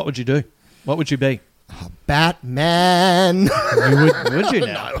thing? What would you do? What would you be? Batman. Would you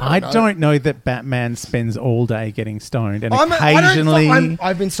now? I don't know that Batman spends all day getting stoned and occasionally...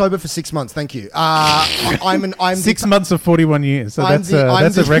 I've been sober for 6 months. Thank you. I'm 6 months of 41 years. So I'm that's a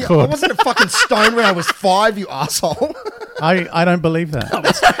I record. wasn't a fucking stoned when I was 5, you asshole. I don't believe that.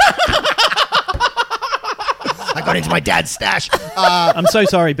 I got into my dad's stash. I'm so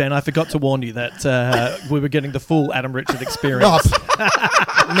sorry, Ben. I forgot to warn you that we were getting the full Adam Richard experience.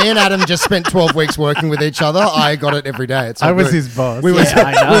 Me and Adam just spent 12 weeks working with each other. I got it every day. It's I all was good. his boss. We,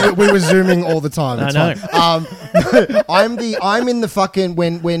 I know. we were zooming all the time. It's I know. fine. I'm in the fucking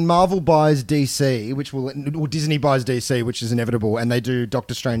when Marvel buys DC, or Disney buys DC, which is inevitable, and they do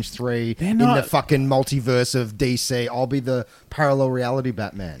Doctor Strange 3 in the fucking multiverse of DC. I'll be the parallel reality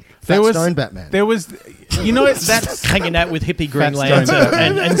Batman. Stone Batman. There was, you know, that's Hanging out with hippie Green Fat Stone.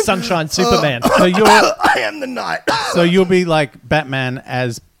 Lantern and Sunshine Superman. so you're. I am the knight. So you'll be like Batman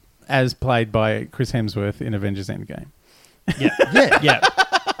as played by Chris Hemsworth in Avengers Endgame. Yeah.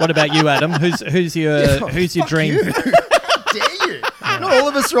 What about you, Adam? Who's your dream? You. How dare you? Not all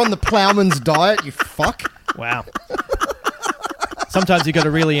of us are on the plowman's diet, you fuck. Wow. Sometimes you got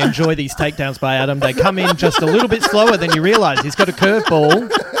to really enjoy these takedowns by Adam. They come in just a little bit slower than you realise. He's got a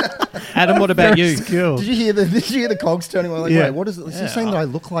curveball. Adam, what about you? Skilled. Did you hear the cogs turning? Like, Yeah. wait, what is it? Is he saying that I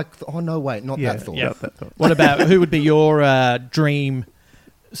look like? Oh no, wait, not that thought. Yeah. What about who would be your dream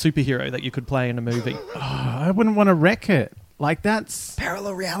superhero that you could play in a movie? Oh, I wouldn't want to wreck it. Like that's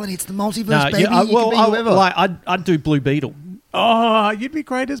Parallel reality. It's the multiverse, No, baby. yeah, You can be whoever. I'd do Blue Beetle. Oh, you'd be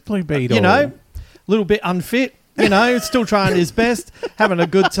great as Blue Beetle. You know, a little bit unfit. You know, still trying his best, having a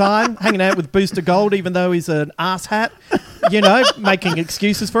good time, hanging out with Booster Gold, even though he's an asshat. You know, making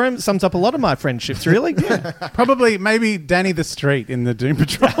excuses for him. Sums up a lot of my friendships, really. Probably, maybe Danny the Street in the Doom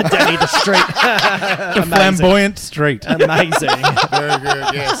Patrol. Danny the Street. The flamboyant street. Amazing. Very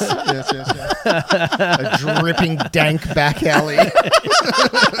good. Yes. A dripping dank back alley.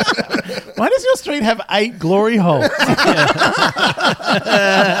 Why does your street have 8 glory holes? Why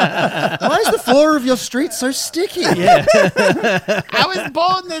is the floor of your street so sticky? Yeah. I was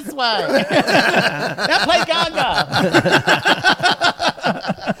born this way. Now play Gaga.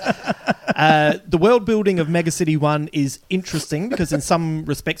 The world building of Mega City 1 is interesting because in some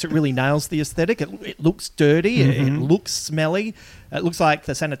respects it really nails the aesthetic. It looks dirty. It looks smelly. It looks like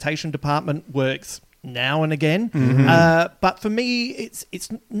the sanitation department works now and again. But for me, it's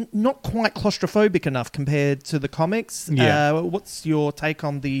not quite claustrophobic enough compared to the comics. What's your take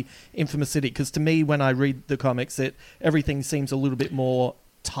on the Infamous City? Because to me, when I read the comics, everything seems a little bit more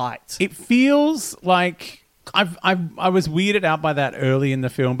tight. It feels like... I was weirded out by that early in the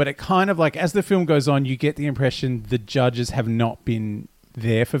film, but it kind of like, as the film goes on, you get the impression the judges have not been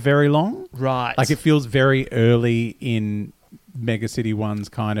there for very long. Right. Like it feels very early in Mega City 1's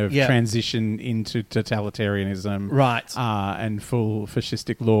kind of transition into totalitarianism. Right. And full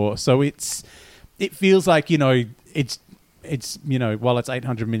fascistic law. So it feels like, it's while it's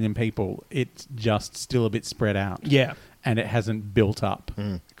 800 million people, it's just still a bit spread out. Yeah. And it hasn't built up.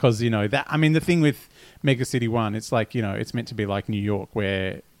 Because, the thing with Mega City 1, it's like, it's meant to be like New York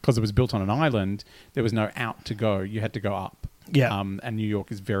where, because it was built on an island, there was no out to go. You had to go up. Yeah. And New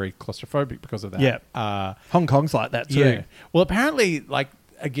York is very claustrophobic because of that. Yeah. Hong Kong's like that too. Yeah. Well, apparently, like,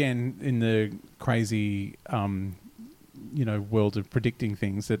 again, in the crazy, world of predicting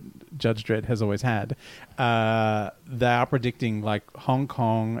things that Judge Dredd has always had, they are predicting, like, Hong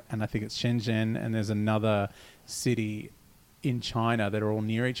Kong, and I think it's Shenzhen, and there's another city in China that are all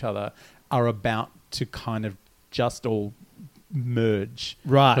near each other, are about to kind of just all merge.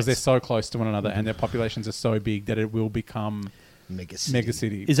 Right. Because they're so close to one another and their populations are so big that it will become Mega City. Mega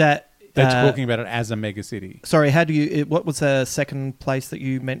City. Is that... They're talking about it as a mega city. Sorry, how do you... What was the second place that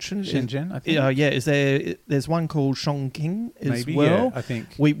you mentioned? Shenzhen, I think. Yeah, is there... There's one called Chongqing as Maybe, well. yeah, I think.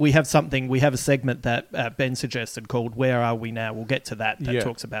 We have something... We have a segment that Ben suggested called Where Are We Now? We'll get to that. That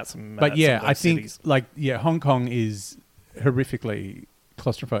talks about some But some of those I think, cities. Hong Kong is horrifically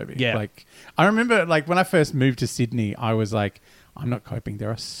claustrophobic. Yeah. Like, I remember, like, when I first moved to Sydney, I was like... I'm not coping.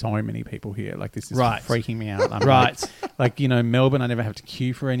 There are so many people here. Like, this is freaking me out. I'm like, Melbourne, I never have to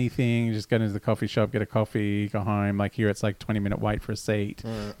queue for anything. You just go into the coffee shop, get a coffee, go home. Like, here it's like 20-minute wait for a seat.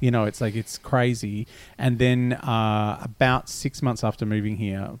 It's like, it's crazy. And then about 6 months after moving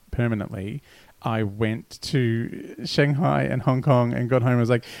here permanently, I went to Shanghai and Hong Kong and got home and was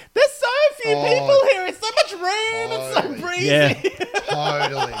like, there's so few people here. It's so much room. It's so breezy. Yeah,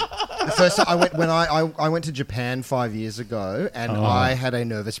 totally. The first time I went to Japan 5 years ago, and I had a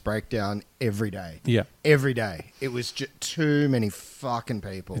nervous breakdown every day. Yeah, every day. It was just too many fucking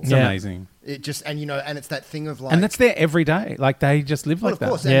people. It's amazing. It just and it's that thing of like, and that's there every day. Like they just live like of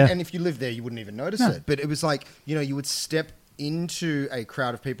course. that. And if you live there, you wouldn't even notice it. But it was like you would step into a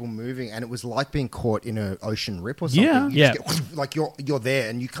crowd of people moving, and it was like being caught in an ocean rip or something. Yeah, you just get, like you're there,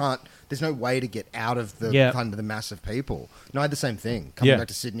 and you can't. There's no way to get out of the kind of the mass of people. No, I had the same thing coming back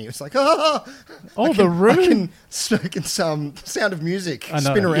to Sydney. It's like the room. I can some sound of music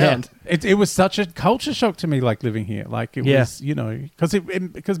spin around. Yeah. It was such a culture shock to me, like living here. Like it was,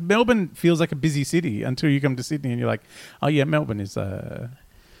 because Melbourne feels like a busy city until you come to Sydney and you're like, oh yeah, Melbourne is.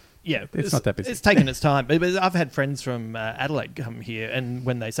 Yeah, it's not that busy. It's taken its time. But I've had friends from Adelaide come here, and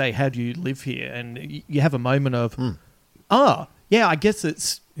when they say, "How do you live here?" and you have a moment of, yeah, I guess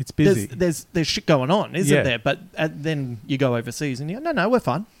it's busy. There's shit going on, isn't there? But then you go overseas, and you go, no, we're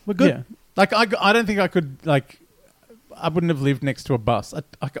fine, we're good. Yeah. Like I don't think I could I wouldn't have lived next to a bus.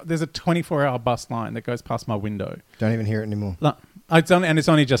 There's a 24-hour bus line that goes past my window. Don't even hear it anymore. No. It's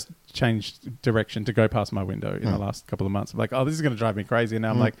only just changed direction to go past my window in the last couple of months. I'm like, this is going to drive me crazy. And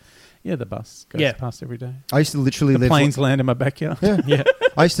now I'm like, yeah, the bus goes past every day. I used to literally live... planes land in my backyard. Yeah.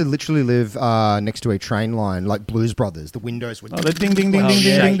 I used to literally live next to a train line, like Blues Brothers. The windows would... the ding, ding, ding, ding,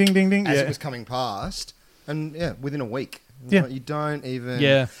 ding, ding, ding, ding. As it was coming past. And within a week. Yeah. You don't even...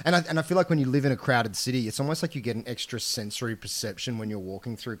 Yeah. And I feel like when you live in a crowded city, it's almost like you get an extra sensory perception when you're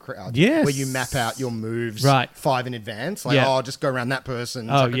walking through crowds. Yes. Where you map out your moves 5 in advance. Like, just go around that person.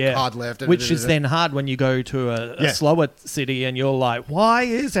 Take a hard left. Which is then hard when you go to a slower city and you're like, why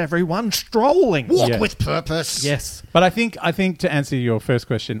is everyone strolling? Walk with purpose. Yes. But I think to answer your first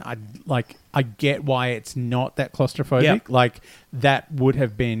question, I get why it's not that claustrophobic. Yep. Like that would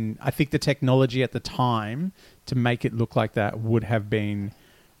have been, I think the technology at the time to make it look like that would have been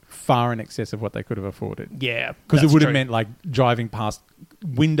far in excess of what they could have afforded. Yeah. Because it would have meant like driving past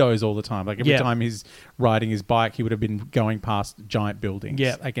windows all the time. Like every time he's riding his bike, he would have been going past giant buildings.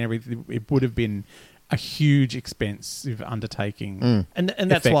 Yeah. Like everything, it would have been a huge expensive undertaking. And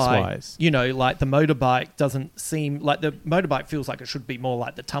that's why, like the motorbike doesn't seem like the motorbike feels like it should be more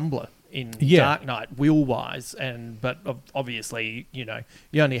like the Tumbler in Dark Knight wheel-wise. But obviously, you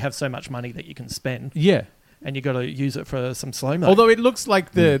only have so much money that you can spend. Yeah. and you got to use it for some slow-mo. Although it looks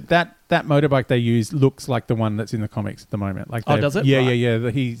like that motorbike they use looks like the one that's in the comics at the moment. Like does it? Yeah, Right. yeah.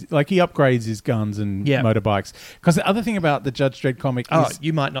 He upgrades his guns and motorbikes. Because the other thing about the Judge Dredd comic is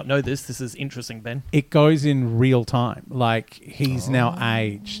you might not know this. This is interesting, Ben. it goes in real time. Like he's now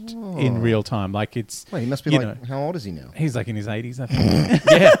aged in real time. Like it's Well, he must be how old is he now? He's like in his 80s, I think.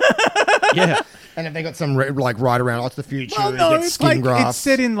 Yeah. And have they got some right around to the future? Well, he no, gets it's skin like grafts? it's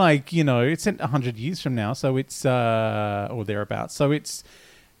set in it's set 100 years from now, so it's or thereabouts. So it's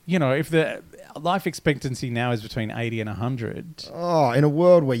if the life expectancy now is between 80 and 100. Oh, in a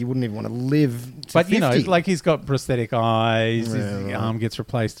world where you wouldn't even want to live to But 50. like he's got prosthetic eyes, Yeah, his right. arm gets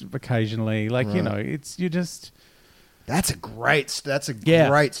replaced occasionally. Like it's you just. That's a great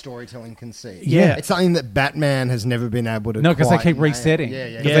storytelling conceit. Yeah. It's something that Batman has never been able to. No, because they quite keep nail. resetting.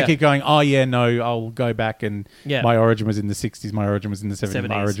 Yeah. Because they keep going, I'll go back and my origin was in the 60s, my origin was in the 70s,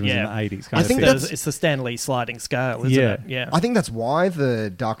 my origin was in the 80s. I think it's the Stan Lee sliding scale, isn't it? Yeah. I think that's why the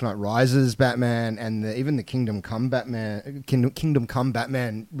Dark Knight Rises Batman and even the Kingdom Come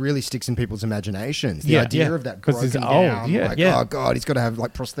Batman really sticks in people's imaginations. The idea of that broken he's down, old, oh God, he's got to have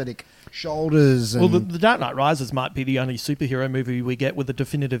like prosthetic shoulders. And Well, the Dark Knight Rises might be the only superhero movie we get with a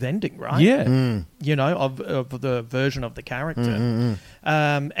definitive ending, right? Yeah. Of the version of the character.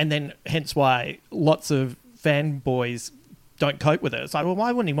 And then hence why lots of fanboys don't cope with it. It's like, well,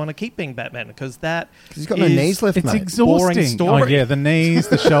 why wouldn't he want to keep being Batman? Because he's got no knees left, It's mate. exhausting. Boring story. Oh, yeah, the knees,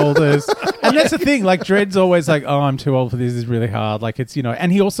 the shoulders. And that's the thing. Like, Dredd's always like, oh, I'm too old for this. It's really hard. Like, it's,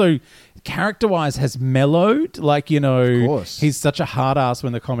 and he also, character-wise, has mellowed. Like, Of course. he's such a hard ass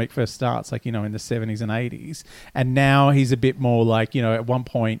when the comic first starts, like, in the 70s and 80s. And now he's a bit more like, at one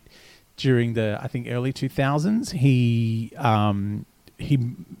point during the, I think, early 2000s, he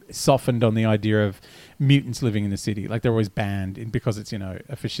softened on the idea of mutants living in the city. Like, they're always banned because it's, a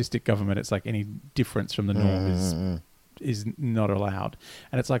fascistic government. It's like any difference from the norm is not allowed.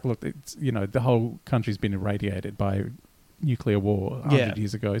 And it's like, look, it's, the whole country's been irradiated by nuclear war 100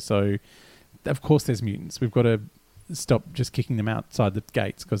 years ago. So, of course, there's mutants. We've got to stop just kicking them outside the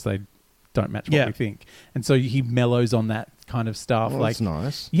gates because they don't match what we think. And so he mellows on that kind of stuff. Well, like, that's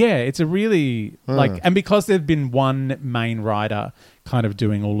nice. Yeah, it's a really and because there've been one main writer kind of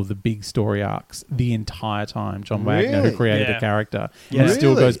doing all of the big story arcs the entire time, John Wagner, who created the character, and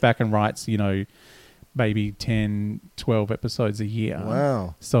still goes back and writes, maybe 10, 12 episodes a year.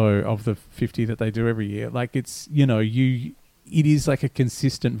 Wow. So of the 50 that they do every year, like it's, it is like a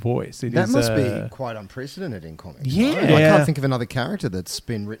consistent voice. That must be quite unprecedented in comics. Yeah. Right? I can't think of another character that's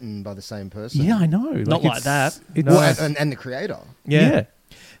been written by the same person. Yeah, I know. Not like that. And the creator. Yeah.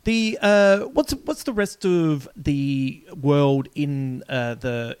 The what's the rest of the world in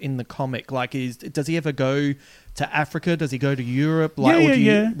the comic? Like, does he ever go to Africa? Does he go to Europe? Like,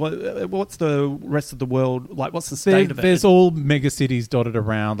 what's the rest of the world like? What's the state of it? There's all mega cities dotted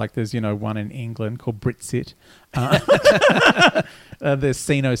around. Like there's one in England called Britsit. There's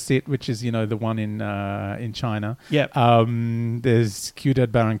Sino-Sit, which is the one in China. Yeah. There's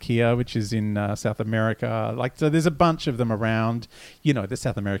Ciudad Barranquilla, which is in South America. Like so, there's a bunch of them around. The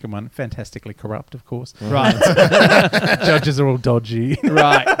South American one, fantastically corrupt, of course. Right. Judges are all dodgy.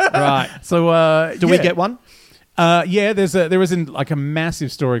 Right. So do we get one? There was a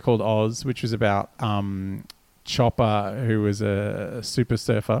massive story called Oz, which was about Chopper, who was a super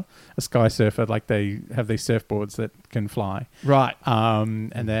surfer, a sky surfer. Like they have these surfboards that can fly, right?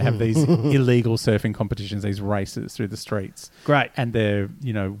 And they have these illegal surfing competitions, these races through the streets. Great. And their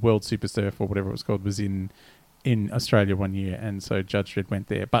World Super Surf or whatever it was called was in Australia one year, and so Judge Dredd went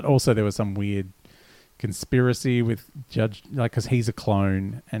there. But also there was some weird conspiracy with Judge, because he's a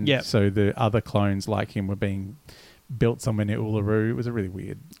clone, and so the other clones like him were being built somewhere near Uluru. It was a really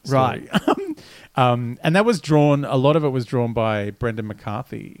weird story. Right. And that was drawn, a lot of it was drawn by Brendan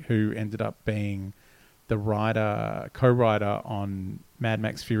McCarthy, who ended up being the co-writer on Mad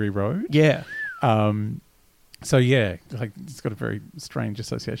Max Fury Road. Yeah. So yeah, like it's got a very strange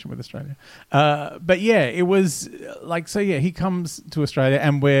association with Australia. But yeah, it was like, so yeah, he comes to Australia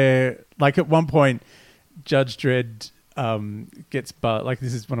and we're like at one point, Judge Dredd gets, but like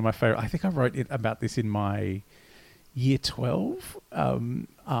this is one of my favorite. I think I wrote it about this in my year 12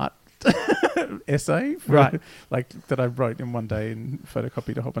 art essay, right? Like that I wrote in one day and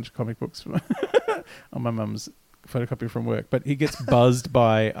photocopied a whole bunch of comic books on my mum's photocopy from work. But he gets buzzed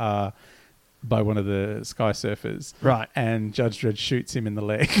by one of the sky surfers, right? And Judge Dredd shoots him in the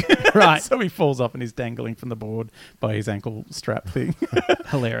leg, right? So he falls off and he's dangling from the board by his ankle strap thing.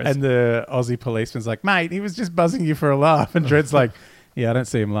 Hilarious. And the Aussie policeman's like, "Mate, he was just buzzing you for a laugh," and Dredd's like, "Yeah, I don't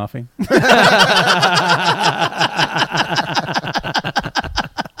see him laughing."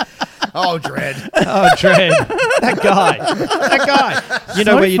 Oh, Dredd. Dredd. Oh, Dredd. That guy. You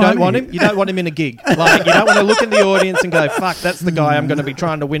know So where you don't funny. want him? You don't want him in a gig. Like, you don't want to look in the audience and go, fuck, that's the guy I'm going to be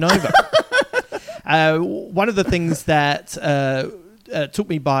trying to win over. One of the things that took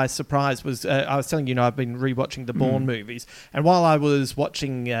me by surprise was, I was telling you, I've been rewatching the Bourne movies, and while I was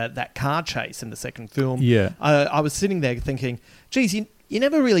watching that car chase in the second film, I was sitting there thinking, geez, you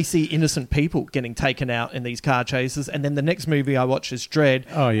never really see innocent people getting taken out in these car chases. And then the next movie I watch is Dredd.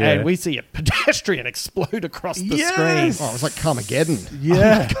 Oh, yeah. And we see a pedestrian explode across the screen. Oh, it was like Carmageddon.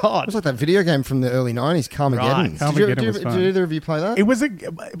 Yeah. Oh, my God. It was like that video game from the early 90s, Carmageddon. Right. Carmageddon was fun. Did either of you play that?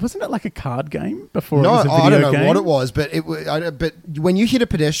 Wasn't it like a card game before? No, it was a video I don't know game? what it was, but but when you hit a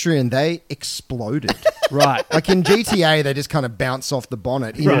pedestrian, they exploded. Right. Like in GTA, they just kind of bounce off the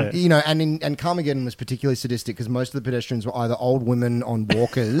bonnet. Right. You know, and Carmageddon was particularly sadistic because most of the pedestrians were either old women on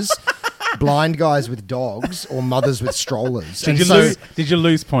walkers, blind guys with dogs, or mothers with strollers. Did you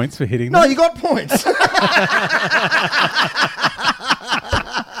lose points for hitting No, them? you got points.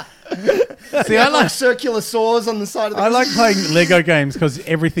 See, I like circular saws on the side of the I like playing Lego games because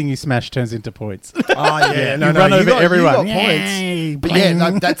everything you smash turns into points. Oh yeah, You run over everyone. You got points. But yeah,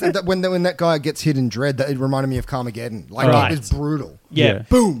 no, that's when that guy gets hit in Dredd, it reminded me of Carmageddon. Like Right. it was brutal. Yeah.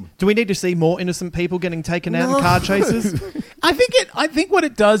 Boom. Do we need to see more innocent people getting taken out in car chases? I think what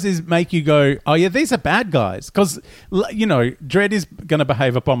it does is make you go, oh yeah, these are bad guys, because you know Dredd is going to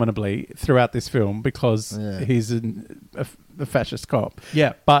behave abominably throughout this film because he's a fascist cop.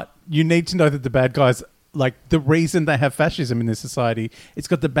 Yeah, but you need to know that the bad guys, like the reason they have fascism in this society, it's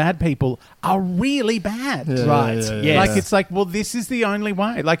got the bad people are really bad, right? Yeah, like it's like, well, this is the only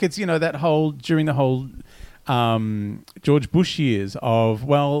way. Like it's that whole during the whole George Bush years of,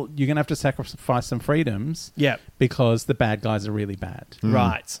 well, you're going to have to sacrifice some freedoms, because the bad guys are really bad,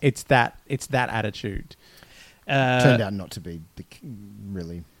 right? It's that attitude. Turned out not to be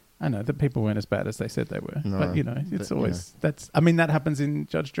really. I know that people weren't as bad as they said they were, No, but it's but, always that's. I mean, that happens in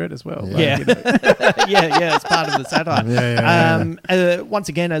Judge Dredd as well. Yeah, yeah, it's part of the satire. Once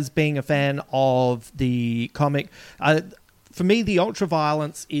again, as being a fan of the comic, for me, the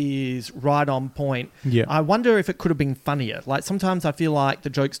ultra-violence is right on point. Yeah. I wonder if it could have been funnier. Like, sometimes I feel like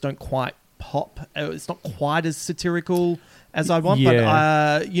the jokes don't quite pop. It's not quite as satirical as I want.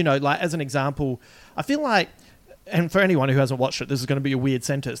 Yeah. But, like, as an example, I feel like, and for anyone who hasn't watched it, this is going to be a weird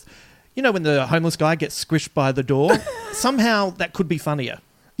sentence. You know when the homeless guy gets squished by the door? Somehow that could be funnier.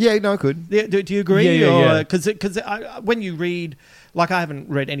 Yeah, no, it could. Do you agree? Yeah. Because when you read, like I haven't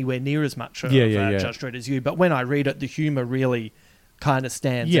read anywhere near as much of Judge Dredd as you, but when I read it, the humour really kind of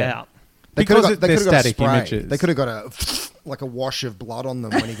stands out. They could have got a static spray. images. They could have got a wash of blood on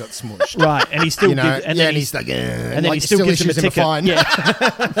them when he got smushed. Right, and he still gives, and he's like, and then he still gives him a ticket. fine. Yeah.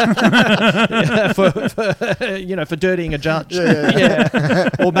 for dirtying a judge. Yeah.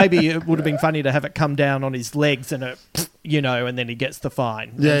 Or maybe it would have been funny to have it come down on his legs and and then he gets the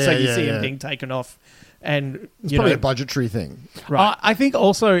fine. So you see him being taken off. And it's probably a budgetary thing. Right. I think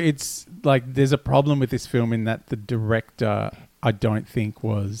also it's like there's a problem with this film in that the director, I don't think,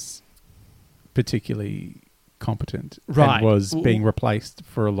 was particularly competent, right? And was being replaced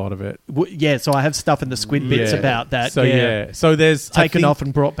for a lot of it. So I have stuff in the Squid Bits about that. So there's taken off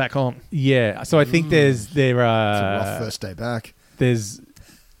and brought back on. Yeah. So I think it's a rough first day back. There's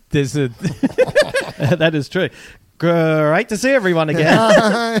a that is true. Great to see everyone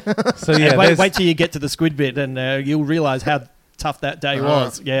again. So yeah, wait till you get to the Squid Bit and you'll realise how tough that day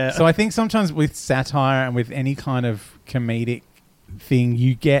was. Yeah. So I think sometimes with satire and with any kind of comedic thing,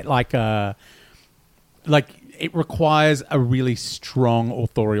 you get it requires a really strong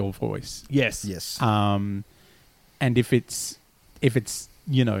authorial voice. Yes. And if it's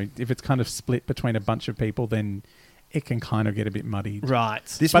kind of split between a bunch of people, then it can kind of get a bit muddied. Right.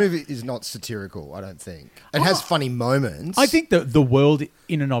 This movie is not satirical, I don't think. It has funny moments. I think that the world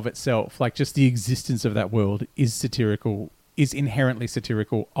in and of itself, like just the existence of that world, is inherently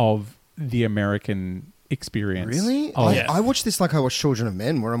satirical of the American experience. Really? I watched this like I watched Children of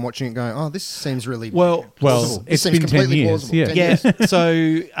Men, where I'm watching it going, oh, this seems really plausible. It's seems been 10 years. plausible. Yeah. 10 years.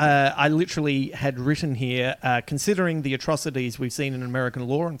 So I literally had written here, considering the atrocities we've seen in American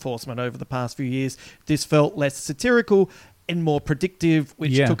law enforcement over the past few years, this felt less satirical and more predictive,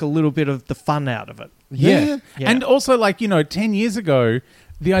 which took a little bit of the fun out of it. Yeah. And also, 10 years ago,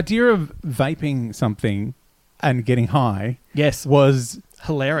 the idea of vaping something and getting high was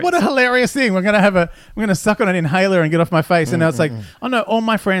hilarious. What a hilarious thing. I'm going to suck on an inhaler and get off my face. And now it's like, oh no, all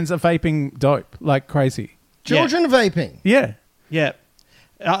my friends are vaping dope like crazy. Children vaping. Yeah. Yeah.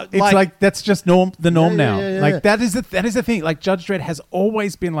 It's like that's just the norm now. Yeah. Like that is the thing. Like Judge Dredd has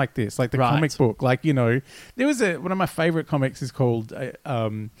always been like this. Like the comic book. Like, there was one of my favorite comics is called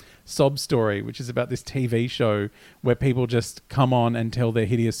Sob Story, which is about this TV show where people just come on and tell their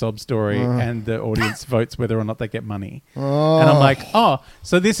hideous sob story and the audience votes whether or not they get money. And I'm like,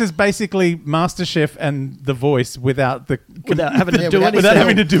 so this is basically MasterChef and The Voice without having to do anything. Without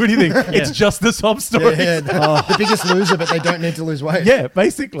having to do anything. It's just the sob story. The biggest loser, but they don't need to lose weight. Yeah,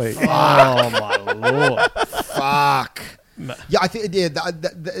 basically. Oh, my Lord. Fuck. Yeah, I think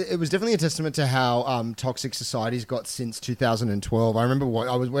it was definitely a testament to how toxic society's got since 2012. I remember when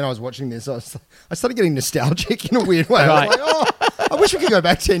I was watching this, I started getting nostalgic in a weird way. Right. I was like, I wish we could go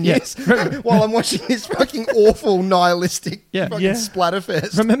back 10 years while I'm watching this fucking awful, nihilistic fucking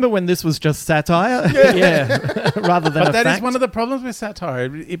splatterfest. Remember when this was just satire? Rather than But that fact? is one of the problems with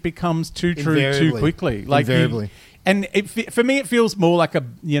satire. It becomes too true too quickly. Invariably. And for me, it feels more like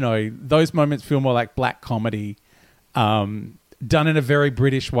those moments feel more like black comedy. Done in a very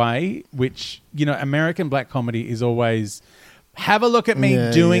British way, which, American black comedy is always have a look at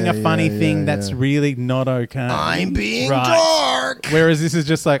me doing a funny thing that's really not okay. I'm being dark. Whereas this is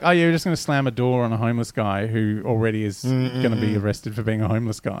just like, you're just going to slam a door on a homeless guy who already is going to be arrested for being a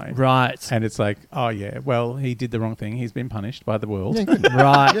homeless guy. Right. And it's like, well, he did the wrong thing. He's been punished by the world.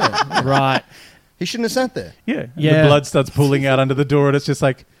 Right. Right. He shouldn't have sat there. Yeah. The blood starts pooling out under the door and it's just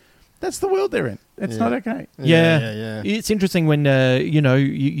like, that's the world they're in. It's not okay. Yeah. It's interesting when,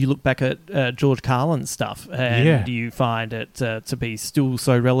 you look back at George Carlin's stuff and you find it to be still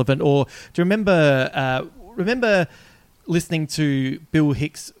so relevant. Or do you remember listening to Bill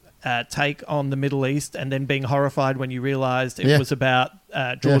Hicks' take on the Middle East and then being horrified when you realised it was about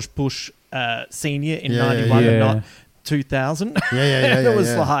George Bush Senior in 91 and not 2000. It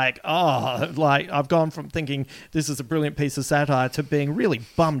was like I've gone from thinking this is a brilliant piece of satire to being really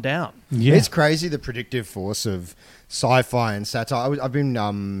bummed out. It's crazy, the predictive force of sci-fi and satire. I've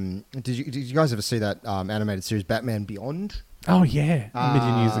been did you guys ever see that animated series Batman Beyond? Oh yeah, a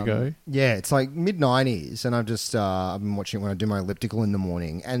million years ago. Yeah, it's like mid-90s, and I've been watching it when I do my elliptical in the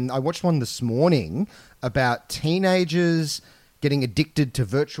morning, and I watched one this morning about teenagers getting addicted to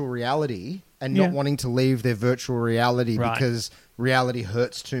virtual reality and not wanting to leave their virtual reality because reality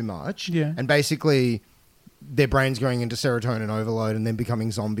hurts too much. Yeah. And basically their brain's going into serotonin overload and then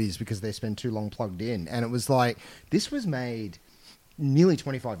becoming zombies because they spend too long plugged in. And it was like, this was made nearly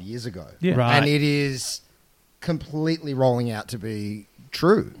 25 years ago. Yeah. Right. And it is completely rolling out to be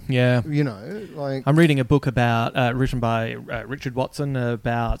true. Yeah. I'm reading a book about written by Richard Watson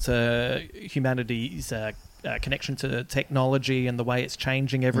about humanity's connection to technology and the way it's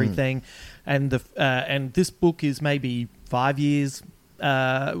changing everything, and this book is maybe 5 years.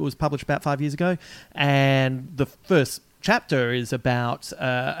 It was published about 5 years ago, and the first chapter is about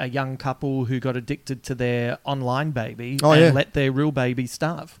a young couple who got addicted to their online baby and let their real baby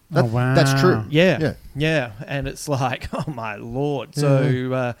starve. That's true. Yeah, and it's like, oh my Lord.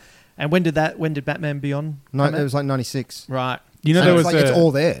 So, and when did Batman Beyond? It was like 96. Right. There was it's all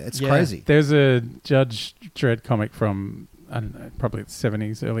there. It's crazy. There's a Judge Dredd comic from, I don't know, probably the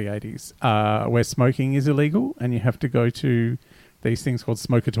 70s, early 80s, where smoking is illegal and you have to go to these things called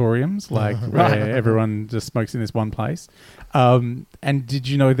smokatoriums, where everyone just smokes in this one place. And did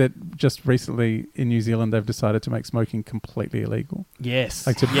you know that just recently in New Zealand they've decided to make smoking completely illegal? Yes.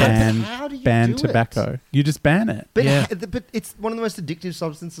 Like to ban tobacco. You just ban it. But it's one of the most addictive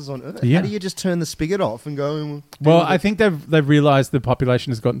substances on earth. Yeah. How do you just turn the spigot off and go... Well, I think they've realised the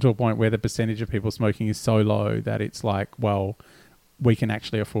population has gotten to a point where the percentage of people smoking is so low that it's like, well, we can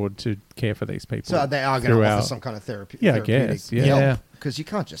actually afford to care for these people. So they are going to offer some kind of therapeutic I guess. Yeah. Because you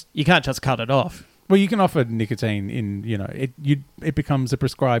can't just cut it off. Well, you can offer nicotine in, it becomes a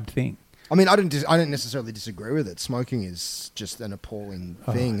prescribed thing. I mean, I don't necessarily disagree with it. Smoking is just an appalling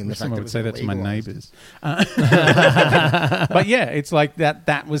thing. And the fact someone that would say that to my legalised. neighbours. But yeah, it's like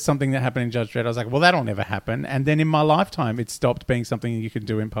that was something that happened in Judge Dredd. I was like, well, that'll never happen. And then in my lifetime, it stopped being something you could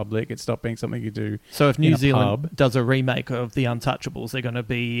do in public. It stopped being something you do. So if New Zealand does a remake of The Untouchables, they're going to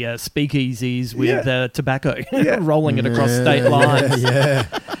be speakeasies with tobacco rolling it across state lines.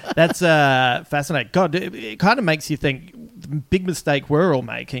 That's fascinating. God, it kind of makes you think the big mistake we're all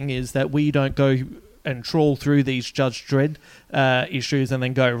making is that we don't go and trawl through these Judge Dredd issues and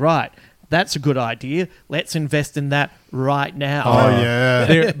then go, right, that's a good idea. Let's invest in that right now. Oh,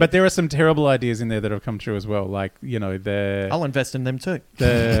 yeah. But there are some terrible ideas in there that have come true as well. Like, I'll invest in them too.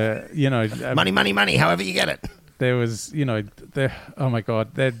 Money, however you get it. There was, oh my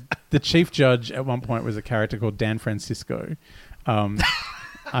God, the chief judge at one point was a character called Dan Francisco.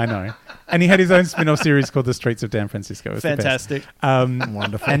 I know. And he had his own spin-off series called The Streets of Dan Francisco. Fantastic.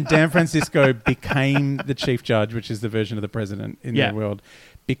 Wonderful. And Dan Francisco became the chief judge, which is the version of the president in the world,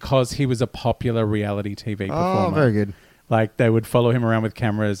 because he was a popular reality TV performer. Oh, very good. Like, they would follow him around with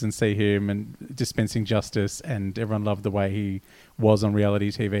cameras and see him and dispensing justice, and everyone loved the way he was on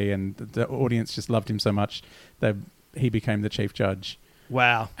reality TV, and the audience just loved him so much that he became the chief judge.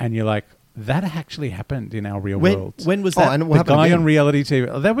 Wow. And you're like, that actually happened in our real world. When was that? and what The happened guy again? on reality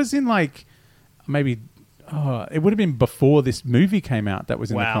TV, that was in like maybe... it would have been before this movie came out that was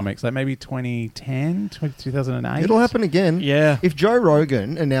in the comics. Like maybe 2010, 2008. It'll happen again. Yeah. If Joe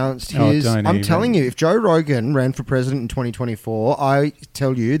Rogan announced his... I'm telling you, if Joe Rogan ran for president in 2024, I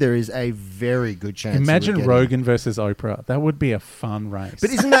tell you there is a very good chance. Imagine Rogan versus Oprah. That would be a fun race. But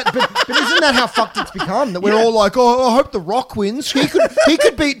isn't that how fucked it's become? That we're all like, oh, I hope The Rock wins. He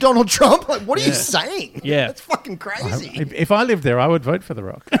could beat Donald Trump. Like, what are you saying? Yeah. That's fucking crazy. If I lived there, I would vote for The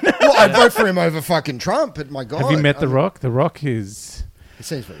Rock. Well, I'd vote for him over fucking Trump, but my God. Have you met The Rock? The Rock is... He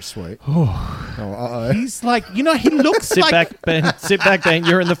seems very sweet. He's like, he looks Sit back, Ben. Sit back, Ben.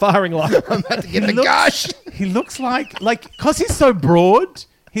 You're in the firing line. I'm about to get the gush. He looks like, because he's so broad,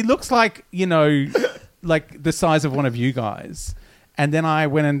 he looks like, like the size of one of you guys. And then I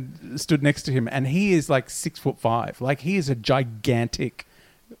went and stood next to him, and he is like 6'5". Like, he is a gigantic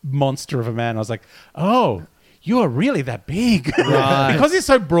monster of a man. I was like, oh, you're really that big. Right. Because he's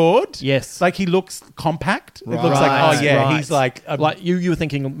so broad. Yes. Like, he looks compact. Right. It looks like, oh, yeah, Right. he's like... like you were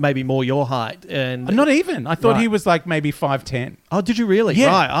thinking maybe more your height. And Not even. I thought Right. he was like maybe 5'10". Oh, did you really?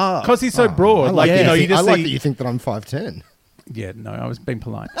 Yeah. Right. Oh. Because he's so broad. I like, like, that you you think, just I like see- that you think that I'm 5'10". Yeah, no, I was being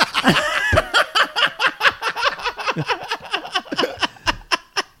polite.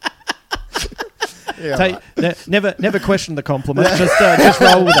 Yeah, Never question the compliment. Just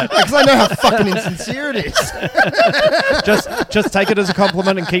roll with it. Because I know how fucking insincere it is. Just take it as a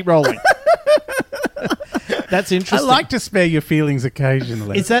compliment and keep rolling. That's interesting. I like to spare your feelings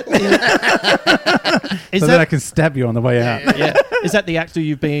occasionally. Is that so that I can stab you on the way out. Yeah. Is that the actor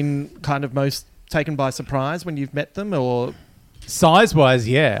you've been kind of most taken by surprise when you've met them, or Size-wise,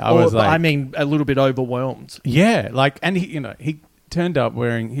 yeah, I was like, I mean, a little bit overwhelmed. yeah, like, and he turned up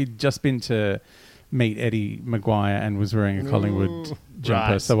he'd just been to meet Eddie Maguire and was wearing a Collingwood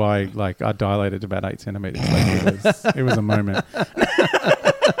jumper, right. so I dilated about 8 centimeters. Like, it was a moment.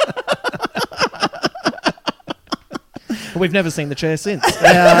 We've never seen the chair since.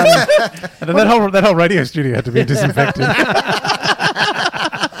 And then that whole radio studio had to be disinfected.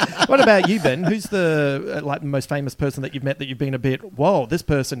 What about you, Ben? Who's the most famous person that you've met that you've been a bit, whoa, this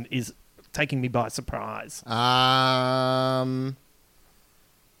person is taking me by surprise? I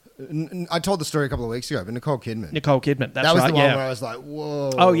told the story a couple of weeks ago, but Nicole Kidman. That's that was right, the one yeah. where I was like, whoa.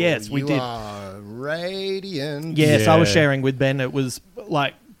 Oh, yes, we did. You are radiant. Yes, Yeah. I was sharing with Ben. It was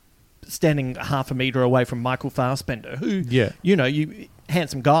like standing half a metre away from Michael Fassbender, who, you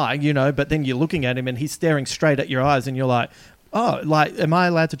handsome guy, but then you're looking at him and he's staring straight at your eyes and you're like, oh, like, am I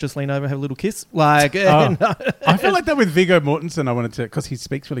allowed to just lean over and have a little kiss? Like, I feel like that with Viggo Mortensen. I wanted to, because he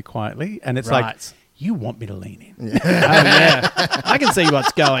speaks really quietly, and it's like, Right. you want me to lean in. Oh, yeah. I can see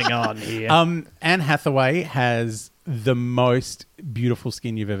what's going on here. Anne Hathaway has the most beautiful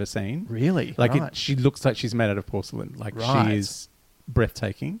skin you've ever seen. Really? Like, Right. she looks like she's made out of porcelain. Like, Right. she is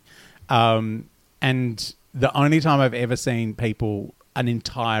breathtaking. And the only time I've ever seen an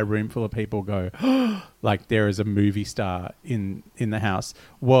entire room full of people go, like there is a movie star in the house,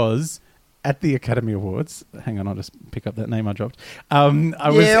 was at the Academy Awards. Hang on, I'll just pick up that name I dropped. All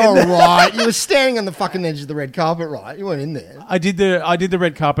right. You were standing on the fucking edge of the red carpet, right? You weren't in there. I did the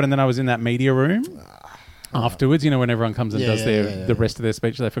red carpet, and then I was in that media room afterwards. When everyone comes and does the rest of their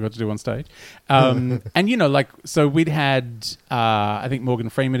speech they forgot to do on stage. And so we'd had I think Morgan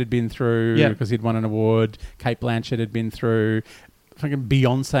Freeman had been through because he'd won an award. Kate Blanchett had been through. Fucking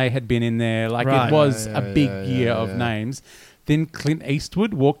Beyonce had been in there. Like, it was a big year of names. Then Clint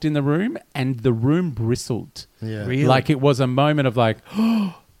Eastwood walked in the room and the room bristled. Yeah. Really? Like, it was a moment of like,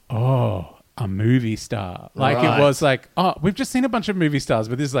 oh, a movie star. Like, it was like, oh, we've just seen a bunch of movie stars,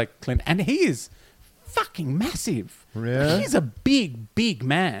 but this is like Clint. And he is fucking massive. Yeah. He's a big, big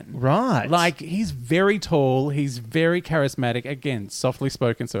man. Right. Like, he's very tall. He's very charismatic. Again, softly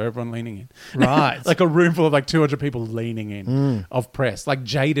spoken, so everyone leaning in. Right. Like a room full of like 200 people leaning in of press, like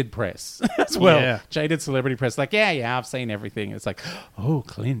jaded press as well. Yeah. Jaded celebrity press. Like, yeah, I've seen everything. It's like, oh,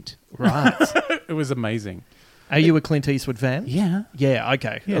 Clint. Right. It was amazing. Are you a Clint Eastwood fan? Yeah. Yeah,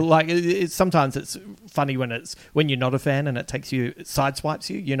 okay. Yeah. Like, sometimes it's funny when you're not a fan and it sideswipes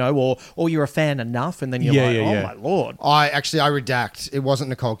you, or you're a fan enough and then you're my Lord. I redact. It wasn't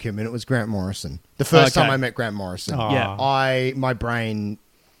Nicole Kidman. It was Grant Morrison. The first time I met Grant Morrison. Yeah. My brain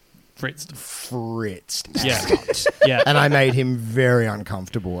fritzed. Yeah. Yeah. And I made him very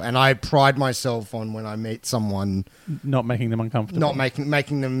uncomfortable. And I pride myself on when I meet someone not making them uncomfortable, not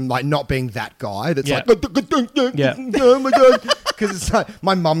making them like not being that guy that's like, yeah. oh my god, because it's like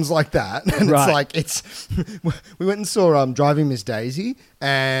my mum's like that, and Right. it's like we went and saw Driving Miss Daisy,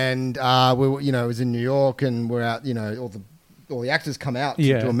 and we were, it was in New York, and we're out, all the actors come out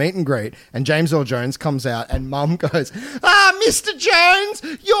to do a meet and greet, and James Earl Jones comes out, and Mum goes, Mr. Jones,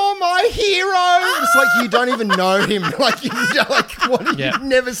 you're my hero. It's like you don't even know him. You've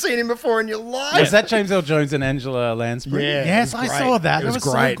never seen him before in your life. Was that James Earl Jones and Angela Lansbury? Yeah, yes, I saw that. It was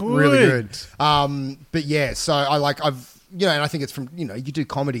great, so good. Really good. But yeah, so and I think it's from, you do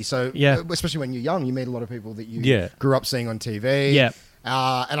comedy, so especially when you're young, you meet a lot of people that you grew up seeing on TV. Yeah.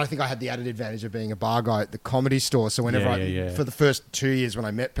 And I think I had the added advantage of being a bar guy at the Comedy Store. So whenever for the first 2 years when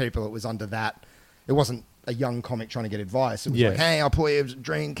I met people, it was under that. It wasn't a young comic trying to get advice. It was like, hey, I'll pour you a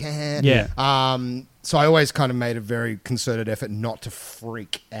drink. Yeah. So I always kind of made a very concerted effort not to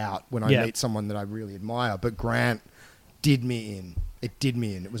freak out when I meet someone that I really admire. But Grant did me in. It did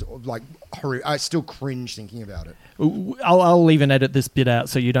me in. It was like horrible. I still cringe thinking about it. I'll even edit this bit out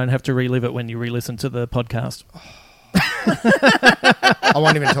so you don't have to relive it when you re-listen to the podcast. I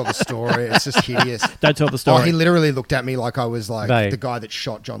won't even tell the story. It's just hideous. Don't tell the story. Oh, he literally looked at me like I was like the guy that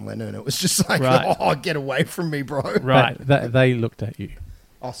shot John Lennon. It was just like, get away from me, bro. Right. They looked at you.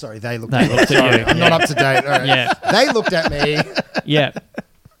 Oh, sorry. They looked at me. Sorry, I'm not up to date. All right. Yeah. They looked at me. Yeah.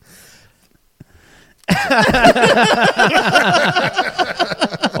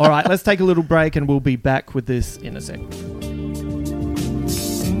 All right, let's take a little break and we'll be back with this in a sec.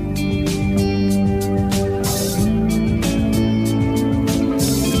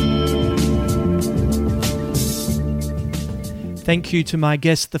 Thank you to my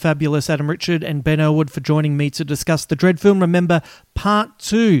guests, the fabulous Adam Richard and Ben Elwood, for joining me to discuss the Dredd film. Remember, Part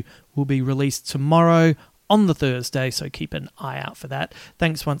 2 will be released tomorrow on the Thursday, so keep an eye out for that.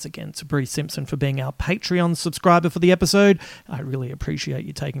 Thanks once again to Bree Simpson for being our Patreon subscriber for the episode. I really appreciate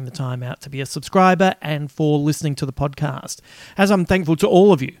you taking the time out to be a subscriber and for listening to the podcast, as I'm thankful to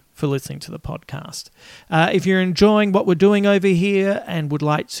all of you for listening to the podcast. If you're enjoying what we're doing over here and would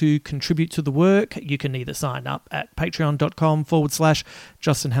like to contribute to the work, you can either sign up at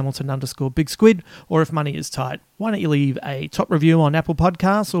patreon.com/JustinHamilton_Big Squid, or if money is tight, why don't you leave a top review on Apple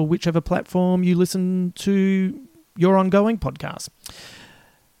Podcasts or whichever platform you listen to your ongoing podcast.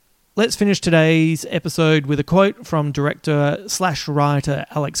 Let's finish today's episode with a quote from director/writer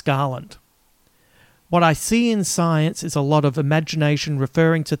Alex Garland. What I see in science is a lot of imagination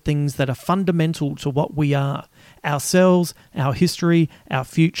referring to things that are fundamental to what we are. Ourselves, our history, our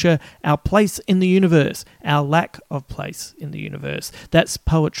future, our place in the universe, our lack of place in the universe. That's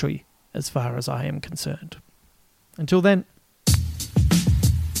poetry as far as I am concerned. Until then.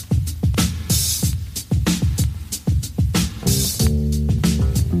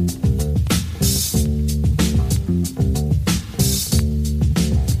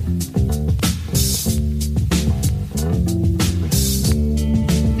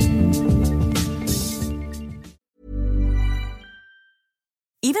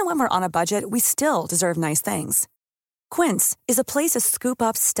 Even when we're on a budget, we still deserve nice things. Quince is a place to scoop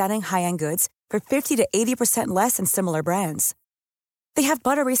up stunning high-end goods for 50 to 80% less than similar brands. They have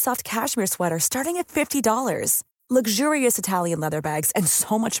buttery soft cashmere sweaters starting at $50, luxurious Italian leather bags, and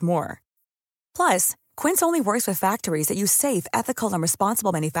so much more. Plus, Quince only works with factories that use safe, ethical, and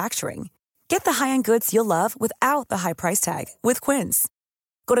responsible manufacturing. Get the high-end goods you'll love without the high price tag with Quince.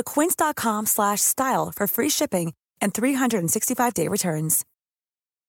 Go to quince.com/style for free shipping and 365-day returns.